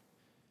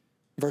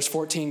 Verse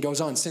 14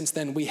 goes on, since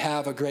then we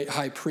have a great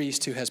high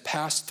priest who has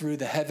passed through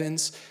the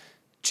heavens,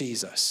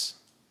 Jesus.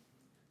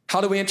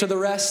 How do we enter the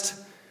rest?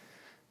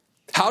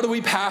 How do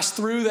we pass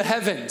through the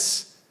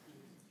heavens?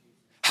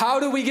 How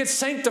do we get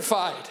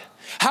sanctified?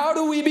 How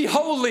do we be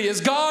holy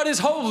as God is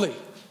holy?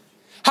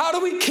 How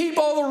do we keep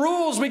all the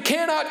rules we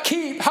cannot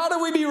keep? How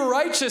do we be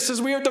righteous as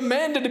we are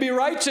demanded to be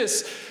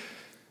righteous?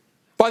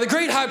 By the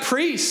great high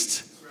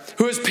priest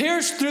who has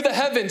pierced through the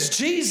heavens,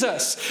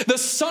 Jesus, the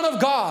Son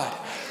of God.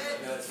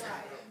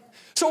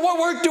 So what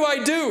work do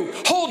I do?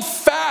 Hold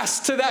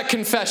fast to that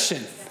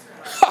confession.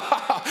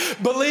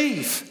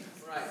 Believe.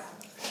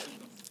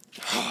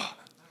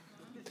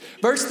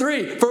 Verse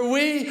 3, for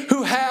we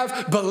who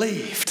have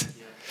believed,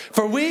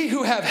 for we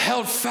who have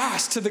held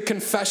fast to the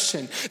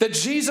confession that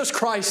Jesus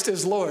Christ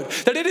is Lord,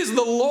 that it is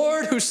the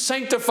Lord who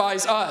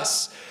sanctifies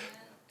us,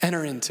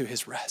 enter into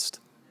his rest.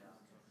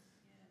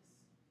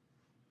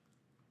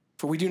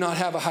 For we do not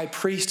have a high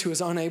priest who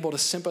is unable to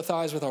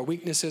sympathize with our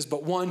weaknesses,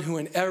 but one who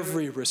in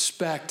every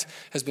respect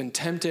has been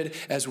tempted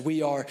as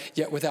we are,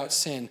 yet without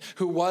sin,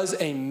 who was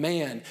a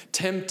man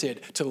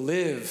tempted to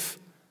live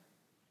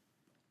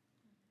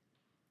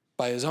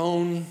by his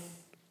own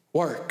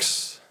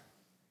works.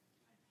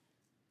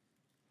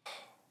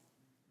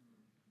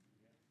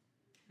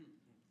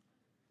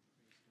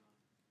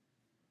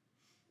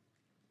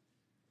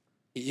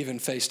 He even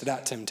faced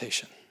that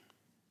temptation.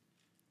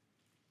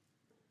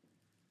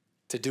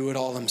 To do it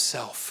all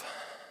himself.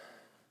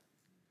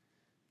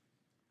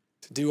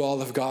 To do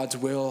all of God's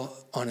will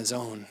on his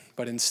own.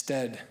 But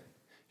instead,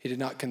 he did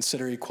not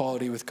consider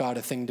equality with God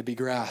a thing to be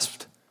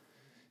grasped.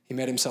 He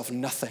made himself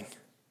nothing.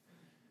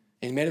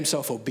 And he made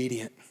himself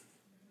obedient.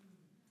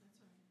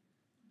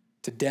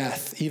 To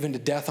death, even to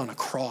death on a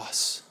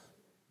cross.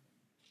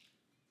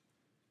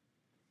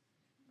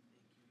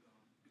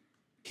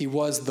 He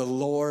was the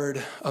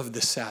Lord of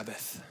the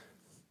Sabbath.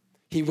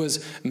 He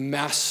was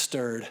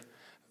mastered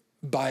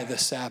by the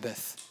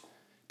Sabbath,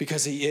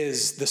 because he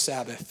is the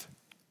Sabbath.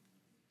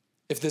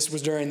 If this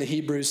was during the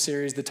Hebrews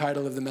series, the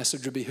title of the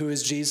message would be, who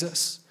is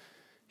Jesus?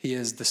 He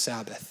is the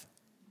Sabbath.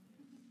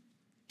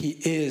 He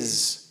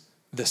is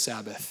the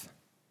Sabbath.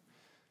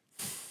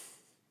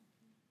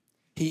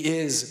 He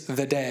is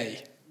the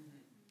day.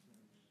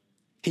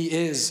 He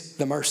is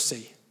the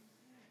mercy.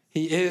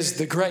 He is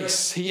the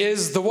grace. He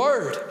is the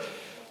word.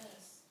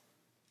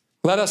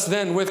 Let us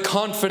then with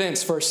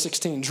confidence, verse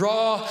 16,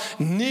 draw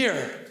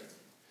near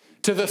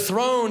to the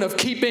throne of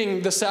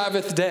keeping the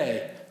Sabbath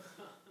day,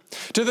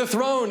 to the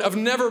throne of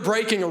never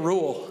breaking a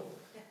rule.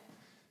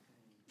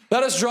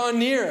 Let us draw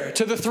near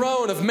to the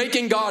throne of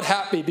making God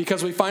happy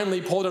because we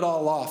finally pulled it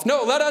all off.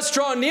 No, let us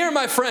draw near,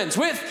 my friends,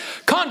 with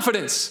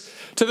confidence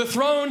to the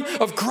throne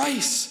of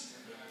grace,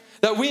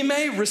 that we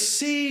may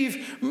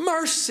receive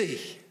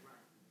mercy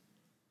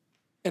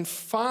and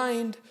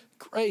find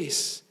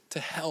grace to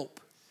help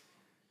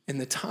in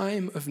the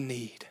time of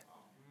need.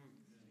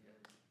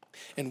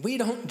 And we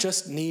don't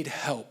just need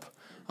help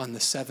on the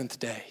seventh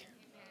day.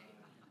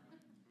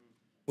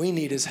 We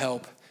need his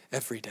help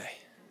every day.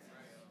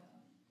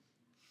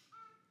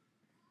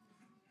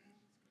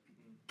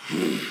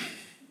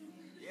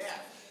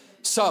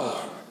 So,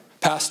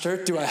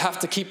 Pastor, do I have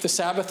to keep the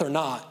Sabbath or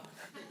not?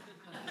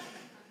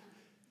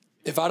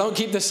 If I don't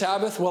keep the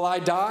Sabbath, will I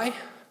die?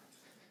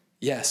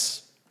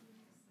 Yes,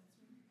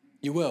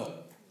 you will.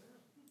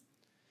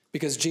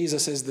 Because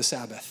Jesus is the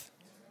Sabbath.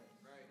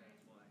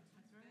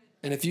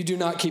 And if you do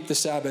not keep the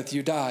Sabbath,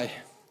 you die.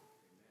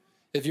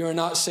 If you are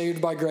not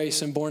saved by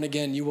grace and born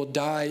again, you will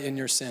die in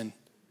your sin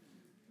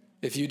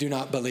if you do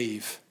not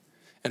believe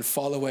and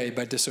fall away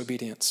by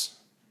disobedience.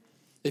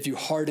 If you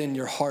harden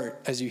your heart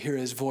as you hear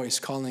his voice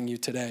calling you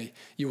today,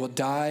 you will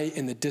die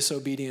in the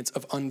disobedience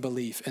of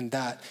unbelief, and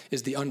that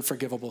is the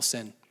unforgivable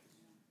sin.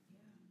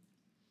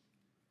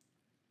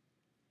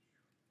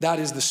 That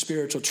is the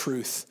spiritual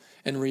truth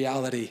and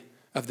reality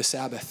of the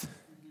Sabbath.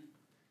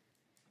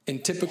 In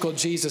typical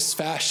Jesus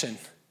fashion,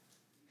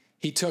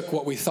 he took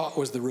what we thought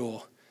was the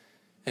rule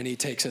and he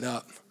takes it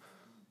up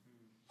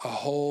a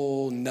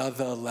whole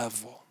nother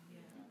level.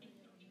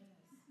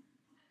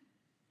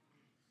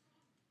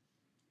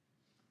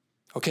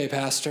 Okay,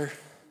 Pastor,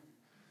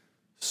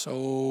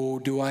 so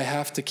do I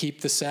have to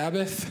keep the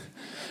Sabbath?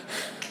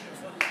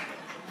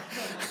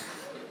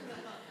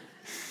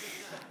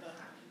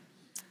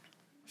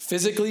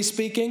 Physically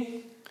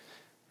speaking,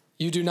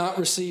 you do not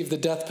receive the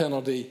death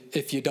penalty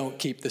if you don't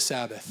keep the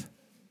Sabbath.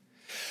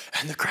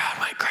 And the crowd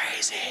went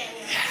crazy.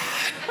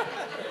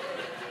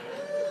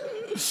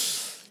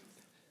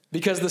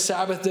 Because the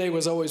Sabbath day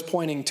was always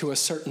pointing to a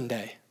certain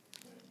day,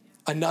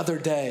 another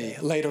day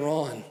later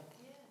on.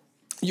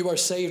 You are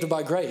saved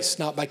by grace,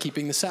 not by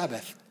keeping the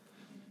Sabbath.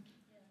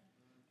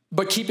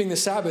 But keeping the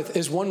Sabbath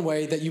is one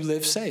way that you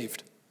live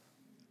saved.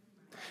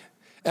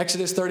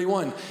 Exodus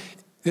 31.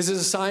 This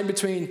is a sign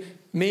between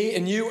me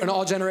and you and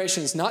all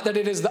generations. Not that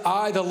it is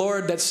I, the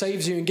Lord, that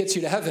saves you and gets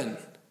you to heaven.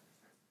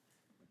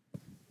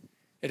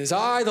 It is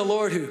I, the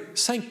Lord, who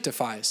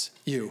sanctifies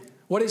you.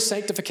 What is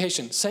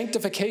sanctification?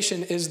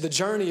 Sanctification is the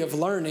journey of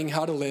learning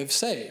how to live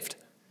saved.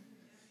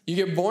 You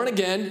get born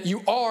again,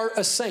 you are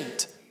a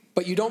saint,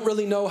 but you don't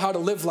really know how to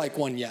live like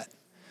one yet.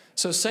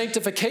 So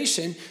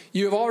sanctification,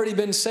 you have already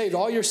been saved.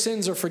 All your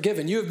sins are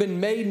forgiven. You have been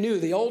made new.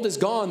 The old is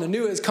gone, the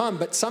new has come,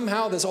 but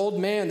somehow this old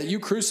man that you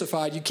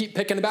crucified, you keep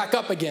picking it back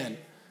up again.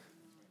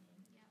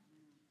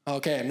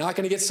 Okay, I'm not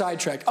going to get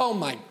sidetracked. Oh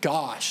my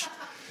gosh.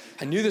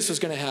 I knew this was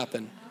going to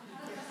happen.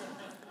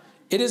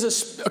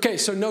 Okay,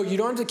 so no, you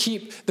don't have to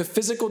keep the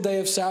physical day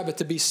of Sabbath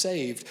to be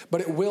saved,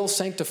 but it will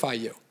sanctify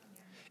you.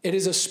 It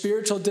is a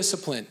spiritual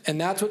discipline, and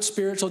that's what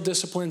spiritual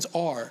disciplines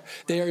are.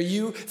 They are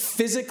you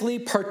physically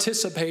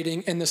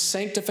participating in the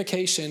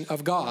sanctification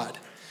of God.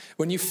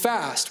 When you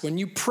fast, when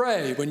you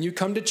pray, when you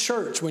come to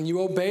church, when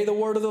you obey the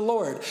word of the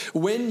Lord,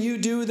 when you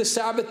do the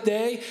Sabbath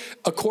day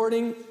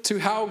according to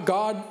how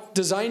God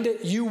designed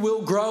it, you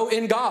will grow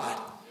in God.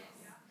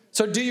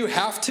 So do you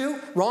have to?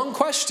 Wrong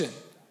question.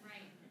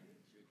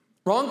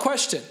 Wrong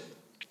question.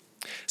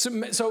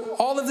 So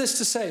all of this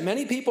to say,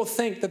 many people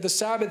think that the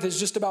Sabbath is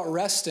just about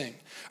resting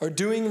or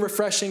doing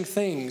refreshing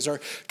things or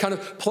kind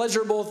of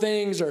pleasurable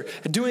things or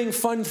doing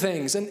fun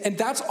things. And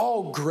that's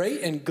all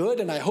great and good,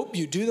 and I hope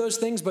you do those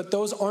things, but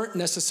those aren't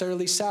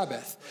necessarily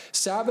Sabbath.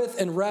 Sabbath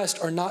and rest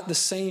are not the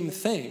same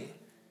thing,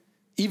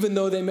 even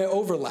though they may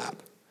overlap.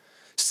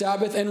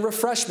 Sabbath and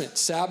refreshment,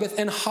 Sabbath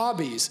and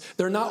hobbies,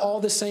 they're not all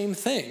the same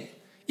thing.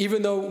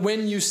 Even though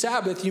when you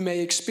Sabbath, you may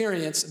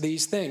experience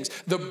these things.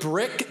 The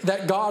brick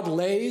that God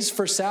lays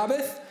for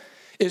Sabbath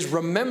is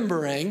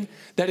remembering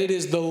that it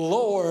is the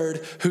Lord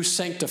who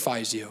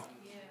sanctifies you.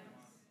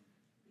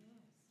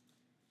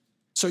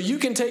 So you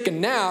can take a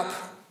nap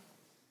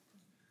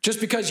just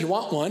because you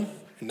want one,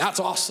 and that's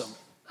awesome.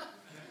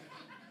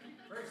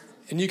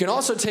 And you can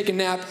also take a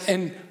nap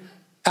and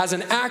as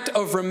an act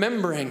of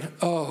remembering,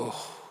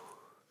 oh,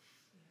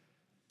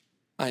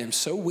 I am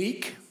so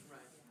weak.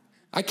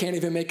 I can't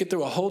even make it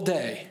through a whole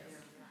day.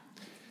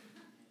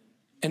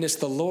 And it's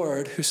the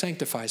Lord who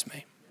sanctifies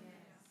me.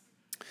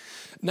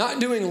 Not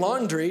doing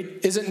laundry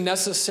isn't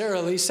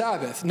necessarily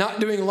Sabbath. Not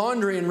doing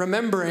laundry and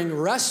remembering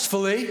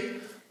restfully,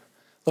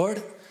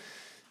 Lord,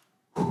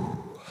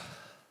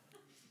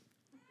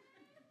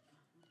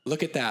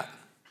 look at that.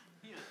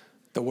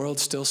 The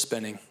world's still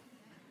spinning.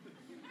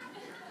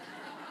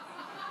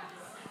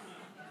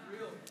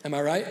 Am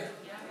I right?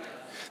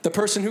 The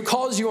person who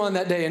calls you on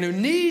that day and who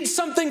needs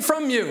something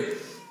from you.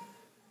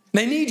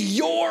 They need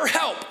your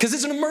help because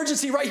it's an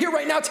emergency right here,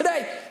 right now,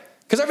 today.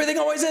 Because everything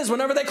always is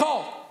whenever they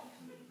call.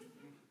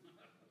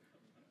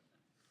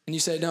 And you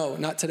say, no,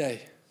 not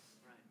today.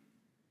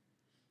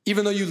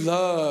 Even though you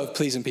love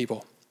pleasing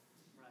people.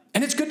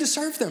 And it's good to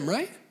serve them,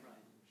 right?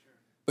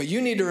 But you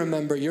need to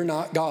remember you're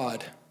not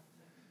God.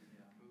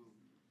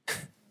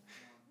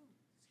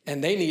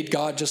 And they need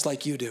God just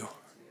like you do.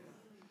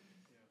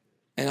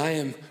 And I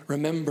am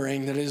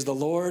remembering that it is the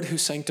Lord who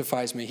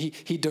sanctifies me.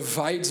 He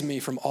divides me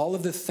from all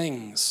of the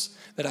things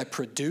that I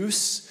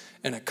produce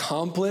and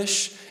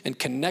accomplish and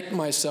connect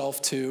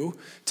myself to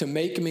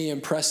make me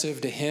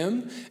impressive to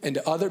him and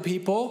to other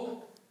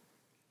people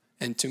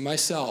and to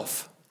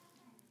myself.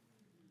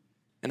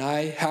 And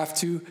I have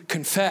to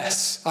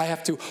confess. I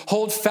have to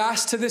hold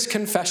fast to this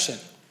confession.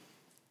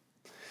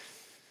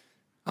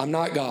 I'm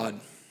not God.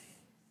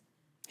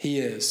 He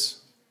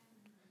is.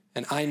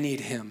 And I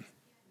need him.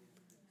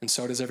 And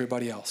so does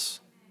everybody else.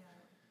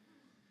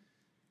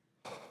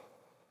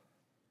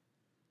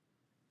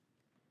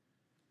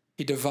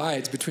 He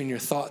divides between your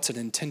thoughts and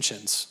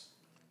intentions.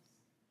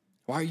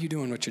 Why are you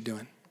doing what you're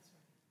doing?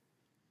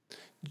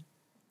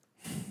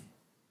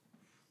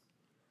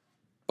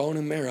 Bone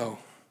and marrow,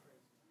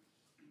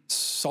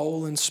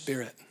 soul and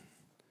spirit,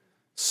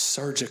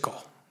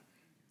 surgical.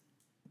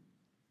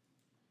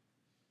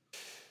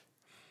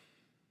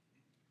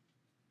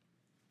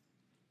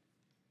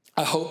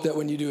 I hope that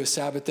when you do a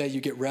Sabbath day, you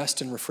get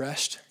rest and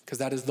refreshed, because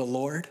that is the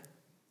Lord.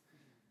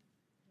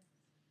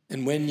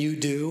 And when you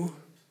do,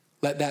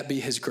 let that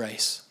be his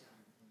grace.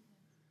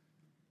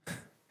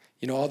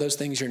 You know, all those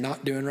things you're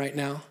not doing right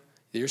now,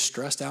 that you're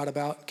stressed out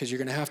about because you're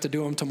going to have to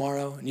do them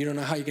tomorrow, and you don't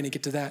know how you're going to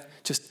get to that.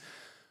 Just,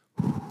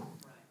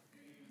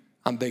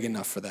 I'm big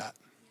enough for that.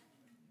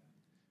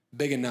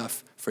 Big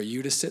enough for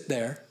you to sit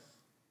there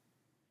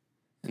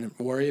and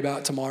worry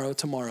about tomorrow,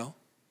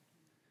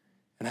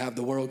 and have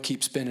the world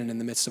keep spinning in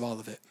the midst of all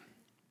of it.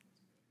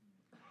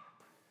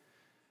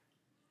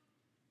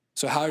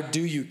 So how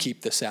do you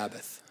keep the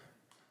Sabbath?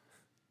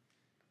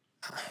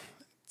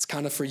 It's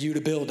kind of for you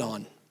to build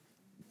on.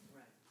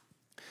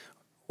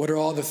 What are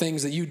all the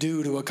things that you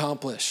do to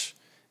accomplish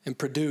and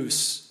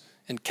produce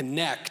and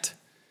connect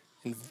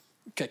and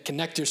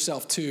connect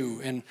yourself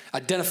to and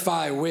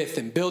identify with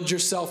and build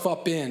yourself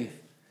up in?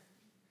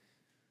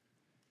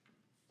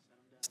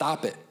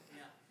 Stop it.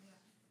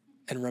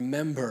 And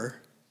remember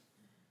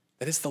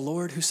that it's the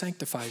Lord who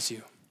sanctifies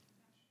you.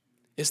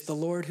 It's the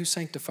Lord who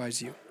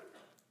sanctifies you.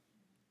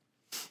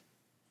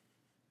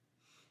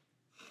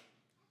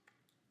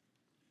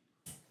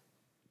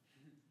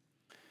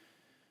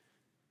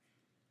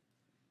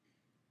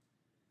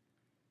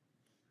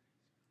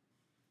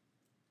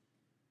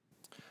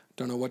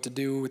 Don't know what to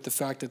do with the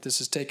fact that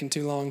this is taking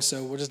too long,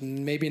 so we'll just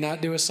maybe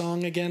not do a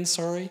song again,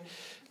 sorry.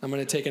 I'm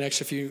going to take an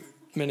extra few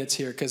minutes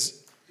here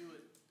because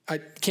I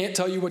can't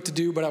tell you what to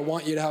do, but I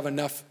want you to have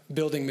enough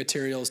building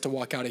materials to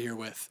walk out of here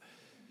with.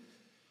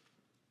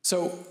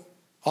 So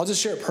I'll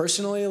just share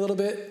personally a little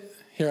bit.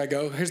 Here I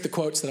go. Here's the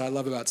quotes that I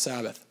love about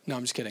Sabbath. No,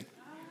 I'm just kidding.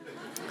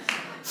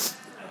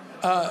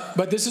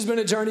 But this has been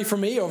a journey for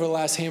me over the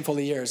last handful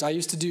of years. I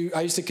used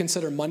to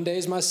consider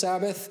Mondays my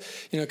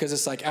Sabbath, because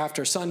it's like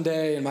after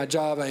Sunday and my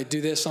job, I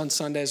do this on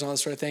Sundays and all that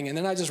sort of thing. And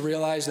then I just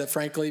realized that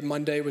frankly,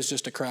 Monday was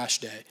just a crash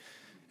day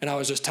and I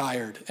was just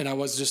tired and I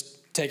was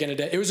just taking a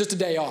day. It was just a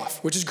day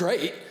off, which is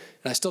great.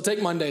 And I still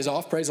take Mondays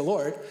off, praise the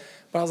Lord.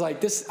 But I was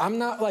like, I'm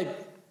not like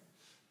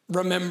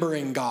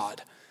remembering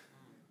God.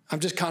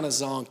 I'm just kind of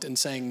zonked and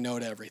saying no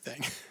to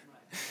everything.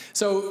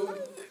 So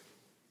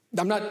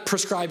I'm not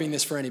prescribing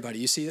this for anybody.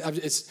 You see,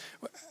 it's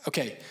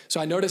okay.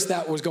 So I noticed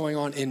that was going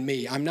on in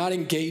me. I'm not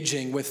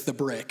engaging with the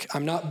brick.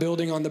 I'm not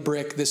building on the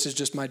brick. This is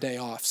just my day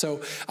off.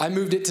 So I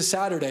moved it to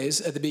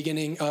Saturdays at the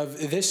beginning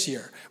of this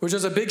year, which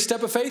was a big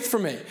step of faith for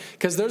me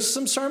because there's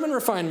some sermon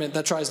refinement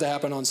that tries to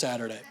happen on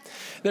Saturday.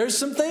 There's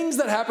some things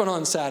that happen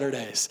on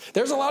Saturdays.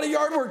 There's a lot of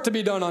yard work to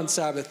be done on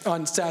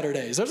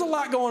Saturdays. There's a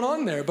lot going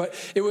on there, but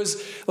it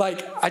was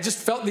like, I just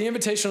felt the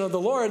invitation of the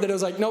Lord that it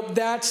was like, nope,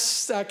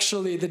 that's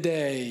actually the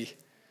day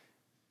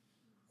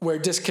where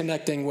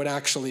disconnecting would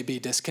actually be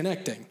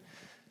disconnecting.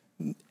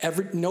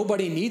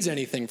 Nobody needs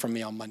anything from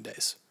me on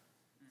Mondays.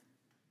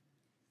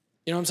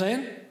 You know what I'm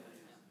saying?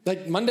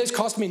 Like Mondays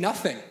cost me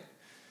nothing.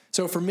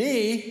 So for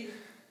me,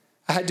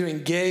 I had to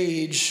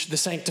engage the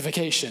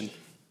sanctification.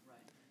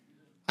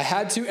 I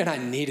had to and I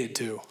needed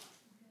to.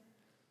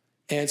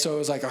 And so it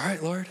was like, all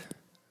right, Lord,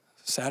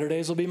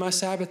 Saturdays will be my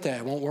Sabbath day.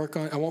 I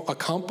won't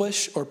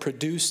accomplish or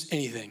produce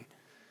anything.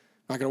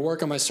 I'm not going to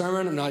work on my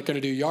sermon. I'm not going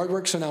to do yard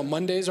work. So now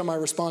Mondays are my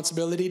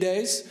responsibility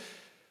days.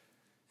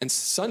 And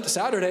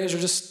Saturdays are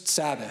just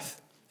Sabbath.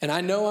 And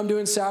I know I'm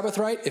doing Sabbath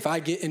right if I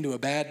get into a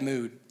bad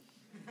mood.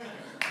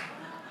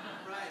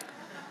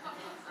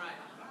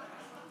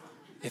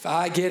 If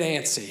I get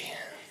antsy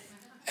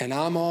and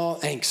I'm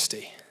all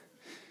angsty.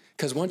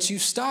 Because once you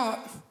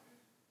stop,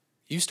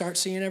 you start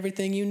seeing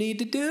everything you need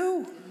to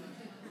do.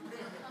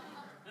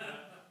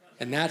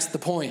 And that's the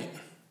point.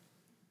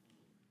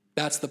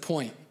 That's the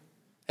point.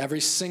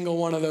 Every single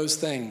one of those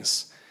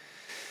things.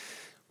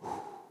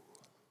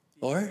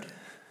 Lord,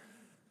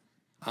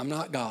 I'm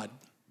not God.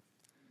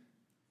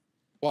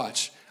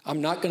 Watch,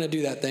 I'm not going to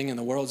do that thing and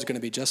the world's going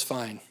to be just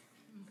fine.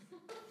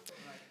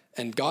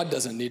 And God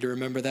doesn't need to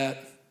remember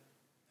that.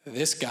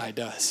 This guy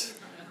does.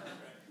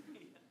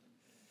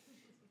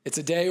 It's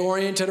a day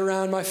oriented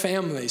around my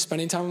family,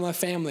 spending time with my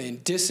family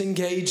and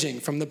disengaging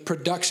from the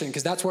production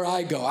because that's where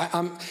I go.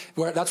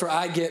 That's where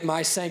I get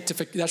my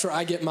that's where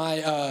I get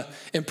my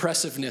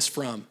impressiveness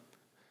from.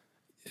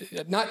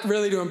 Not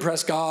really to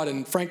impress God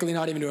and frankly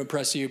not even to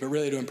impress you, but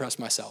really to impress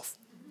myself.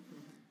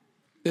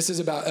 This is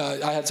about,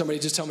 I had somebody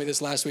just tell me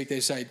this last week. They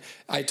said,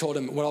 I told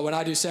him, well, when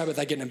I do Sabbath,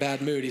 I get in a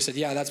bad mood. He said,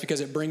 yeah, that's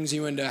because it brings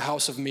you into a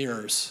house of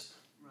mirrors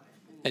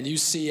and you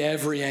see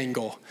every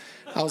angle.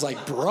 I was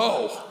like,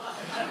 bro,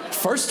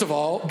 first of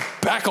all,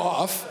 back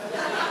off.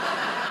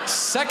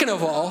 Second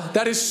of all,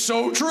 that is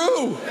so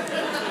true.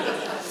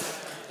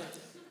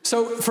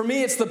 So for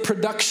me, it's the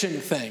production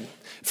thing.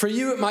 For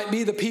you, it might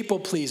be the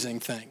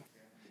people-pleasing thing.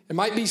 It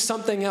might be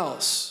something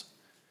else.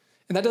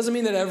 And that doesn't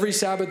mean that every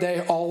Sabbath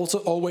day also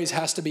always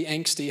has to be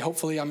angsty.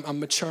 Hopefully I'm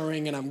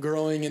maturing and I'm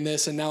growing in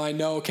this, and now I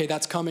know, okay,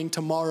 that's coming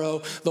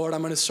tomorrow. Lord,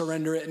 I'm going to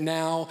surrender it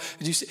now.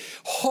 Did you see?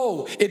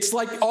 Oh, it's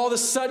like all of a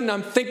sudden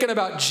I'm thinking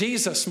about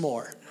Jesus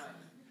more.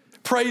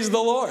 Praise the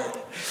Lord.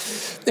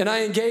 And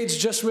I engage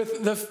just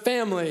with the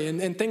family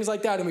and things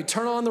like that. And we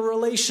turn on the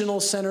relational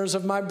centers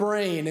of my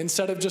brain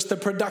instead of just the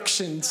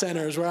production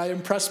centers where I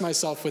impress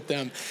myself with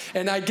them.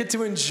 And I get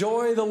to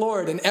enjoy the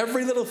Lord. And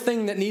every little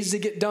thing that needs to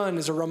get done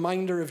is a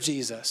reminder of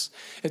Jesus.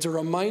 It's a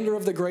reminder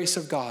of the grace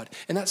of God.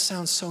 And that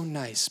sounds so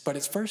nice. But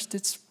at first,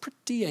 it's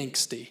pretty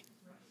angsty.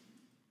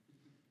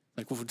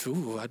 Like,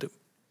 ooh, I do.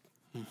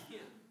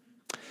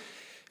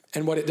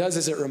 And what it does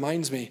is it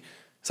reminds me,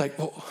 it's like,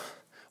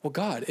 well,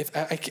 God,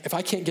 if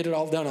I can't get it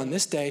all done on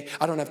this day,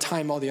 I don't have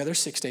time all the other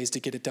 6 days to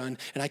get it done,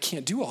 and I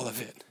can't do all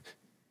of it.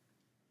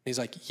 And he's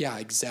like, yeah,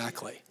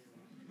 exactly.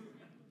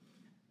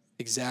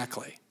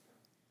 Exactly.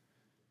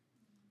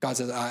 God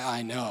says,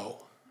 I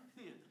know.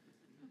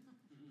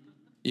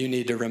 You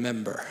need to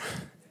remember.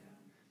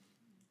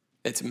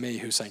 It's me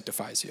who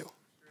sanctifies you.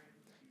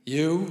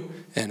 You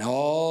and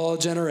all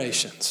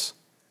generations.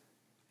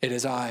 It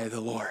is I,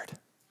 the Lord.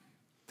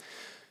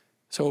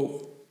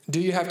 So, do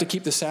you have to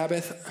keep the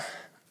Sabbath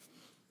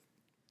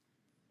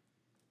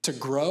to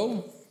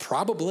grow?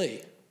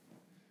 Probably.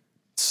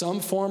 Some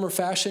form or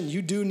fashion,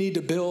 you do need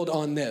to build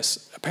on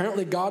this.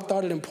 Apparently, God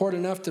thought it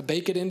important enough to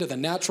bake it into the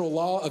natural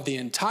law of the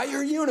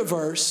entire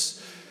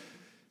universe.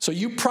 So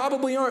you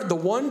probably aren't the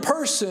one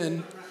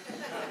person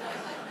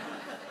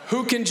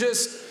who can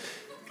just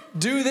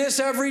do this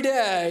every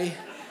day.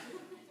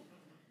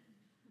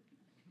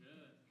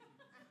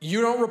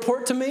 You don't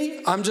report to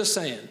me? I'm just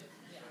saying.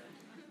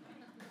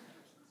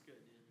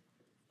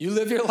 You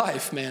live your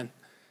life, man.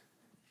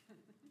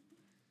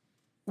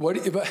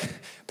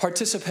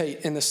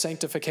 Participate in the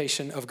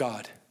sanctification of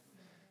God.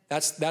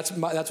 That's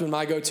been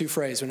my go-to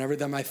phrase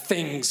whenever my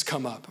things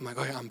come up. I'm like,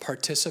 okay, I'm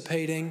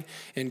participating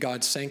in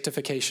God's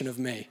sanctification of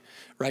me.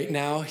 Right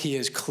now, he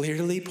is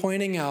clearly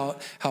pointing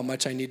out how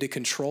much I need to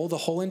control the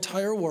whole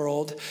entire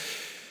world.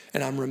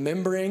 And I'm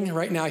remembering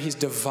right now, he's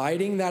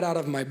dividing that out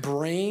of my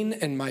brain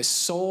and my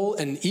soul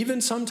and even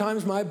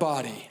sometimes my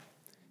body.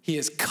 He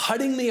is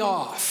cutting me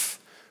off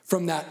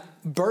from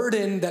that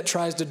burden that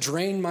tries to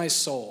drain my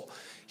soul.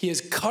 He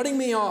is cutting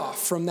me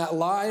off from that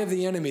lie of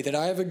the enemy that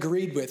I have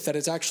agreed with that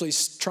is actually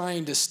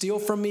trying to steal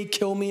from me,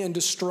 kill me, and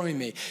destroy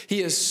me.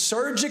 He is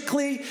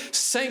surgically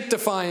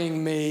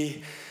sanctifying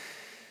me.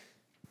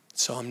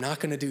 So I'm not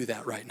going to do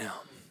that right now.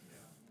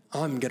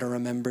 I'm going to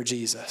remember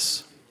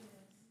Jesus.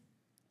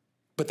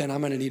 But then I'm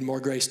going to need more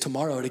grace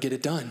tomorrow to get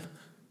it done.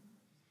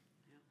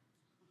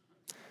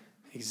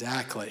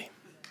 Exactly.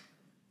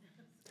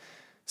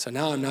 So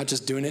now I'm not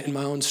just doing it in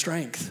my own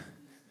strength.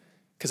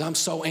 Because I'm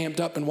so amped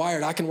up and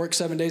wired. I can work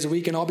 7 days a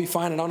week and I'll be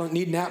fine and I don't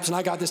need naps and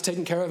I got this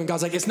taken care of. And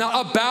God's like, it's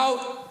not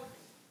about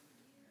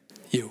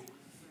you.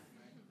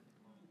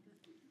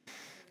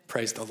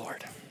 Praise the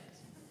Lord.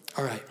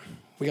 All right.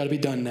 We got to be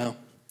done now.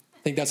 I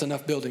think that's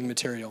enough building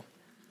material.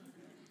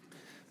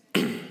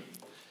 I'm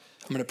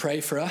going to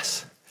pray for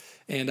us.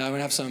 And I'm going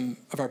to have some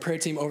of our prayer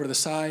team over to the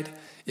side.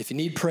 If you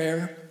need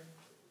prayer,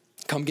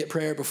 come get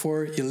prayer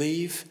before you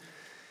leave.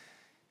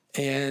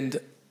 And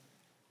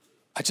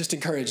I just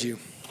encourage you.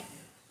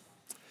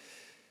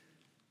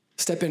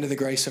 Step into the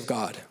grace of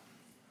God.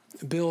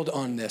 Build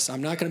on this.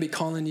 I'm not going to be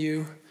calling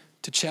you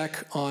to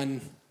check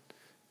on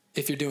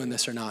if you're doing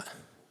this or not.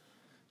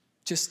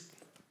 Just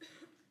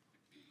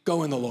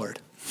go in the Lord.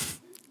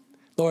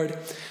 Lord,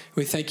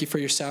 we thank you for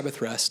your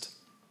Sabbath rest.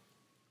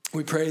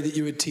 We pray that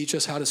you would teach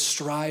us how to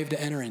strive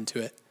to enter into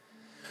it.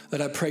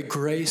 That I pray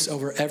grace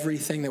over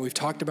everything that we've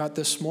talked about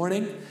this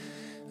morning.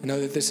 I know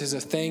that this is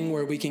a thing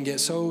where we can get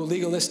so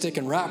legalistic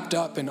and wrapped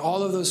up in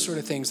all of those sort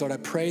of things. Lord, I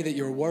pray that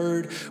your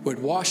word would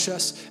wash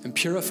us and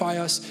purify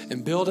us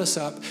and build us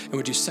up. And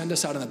would you send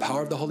us out in the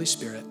power of the Holy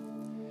Spirit?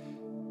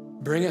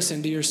 Bring us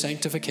into your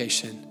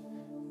sanctification.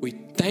 We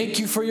thank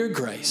you for your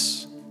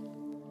grace.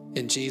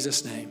 In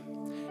Jesus' name,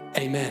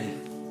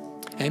 amen.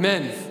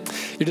 Amen.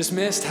 You're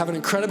dismissed. Have an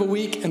incredible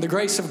week in the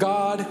grace of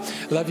God.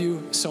 Love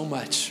you so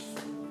much.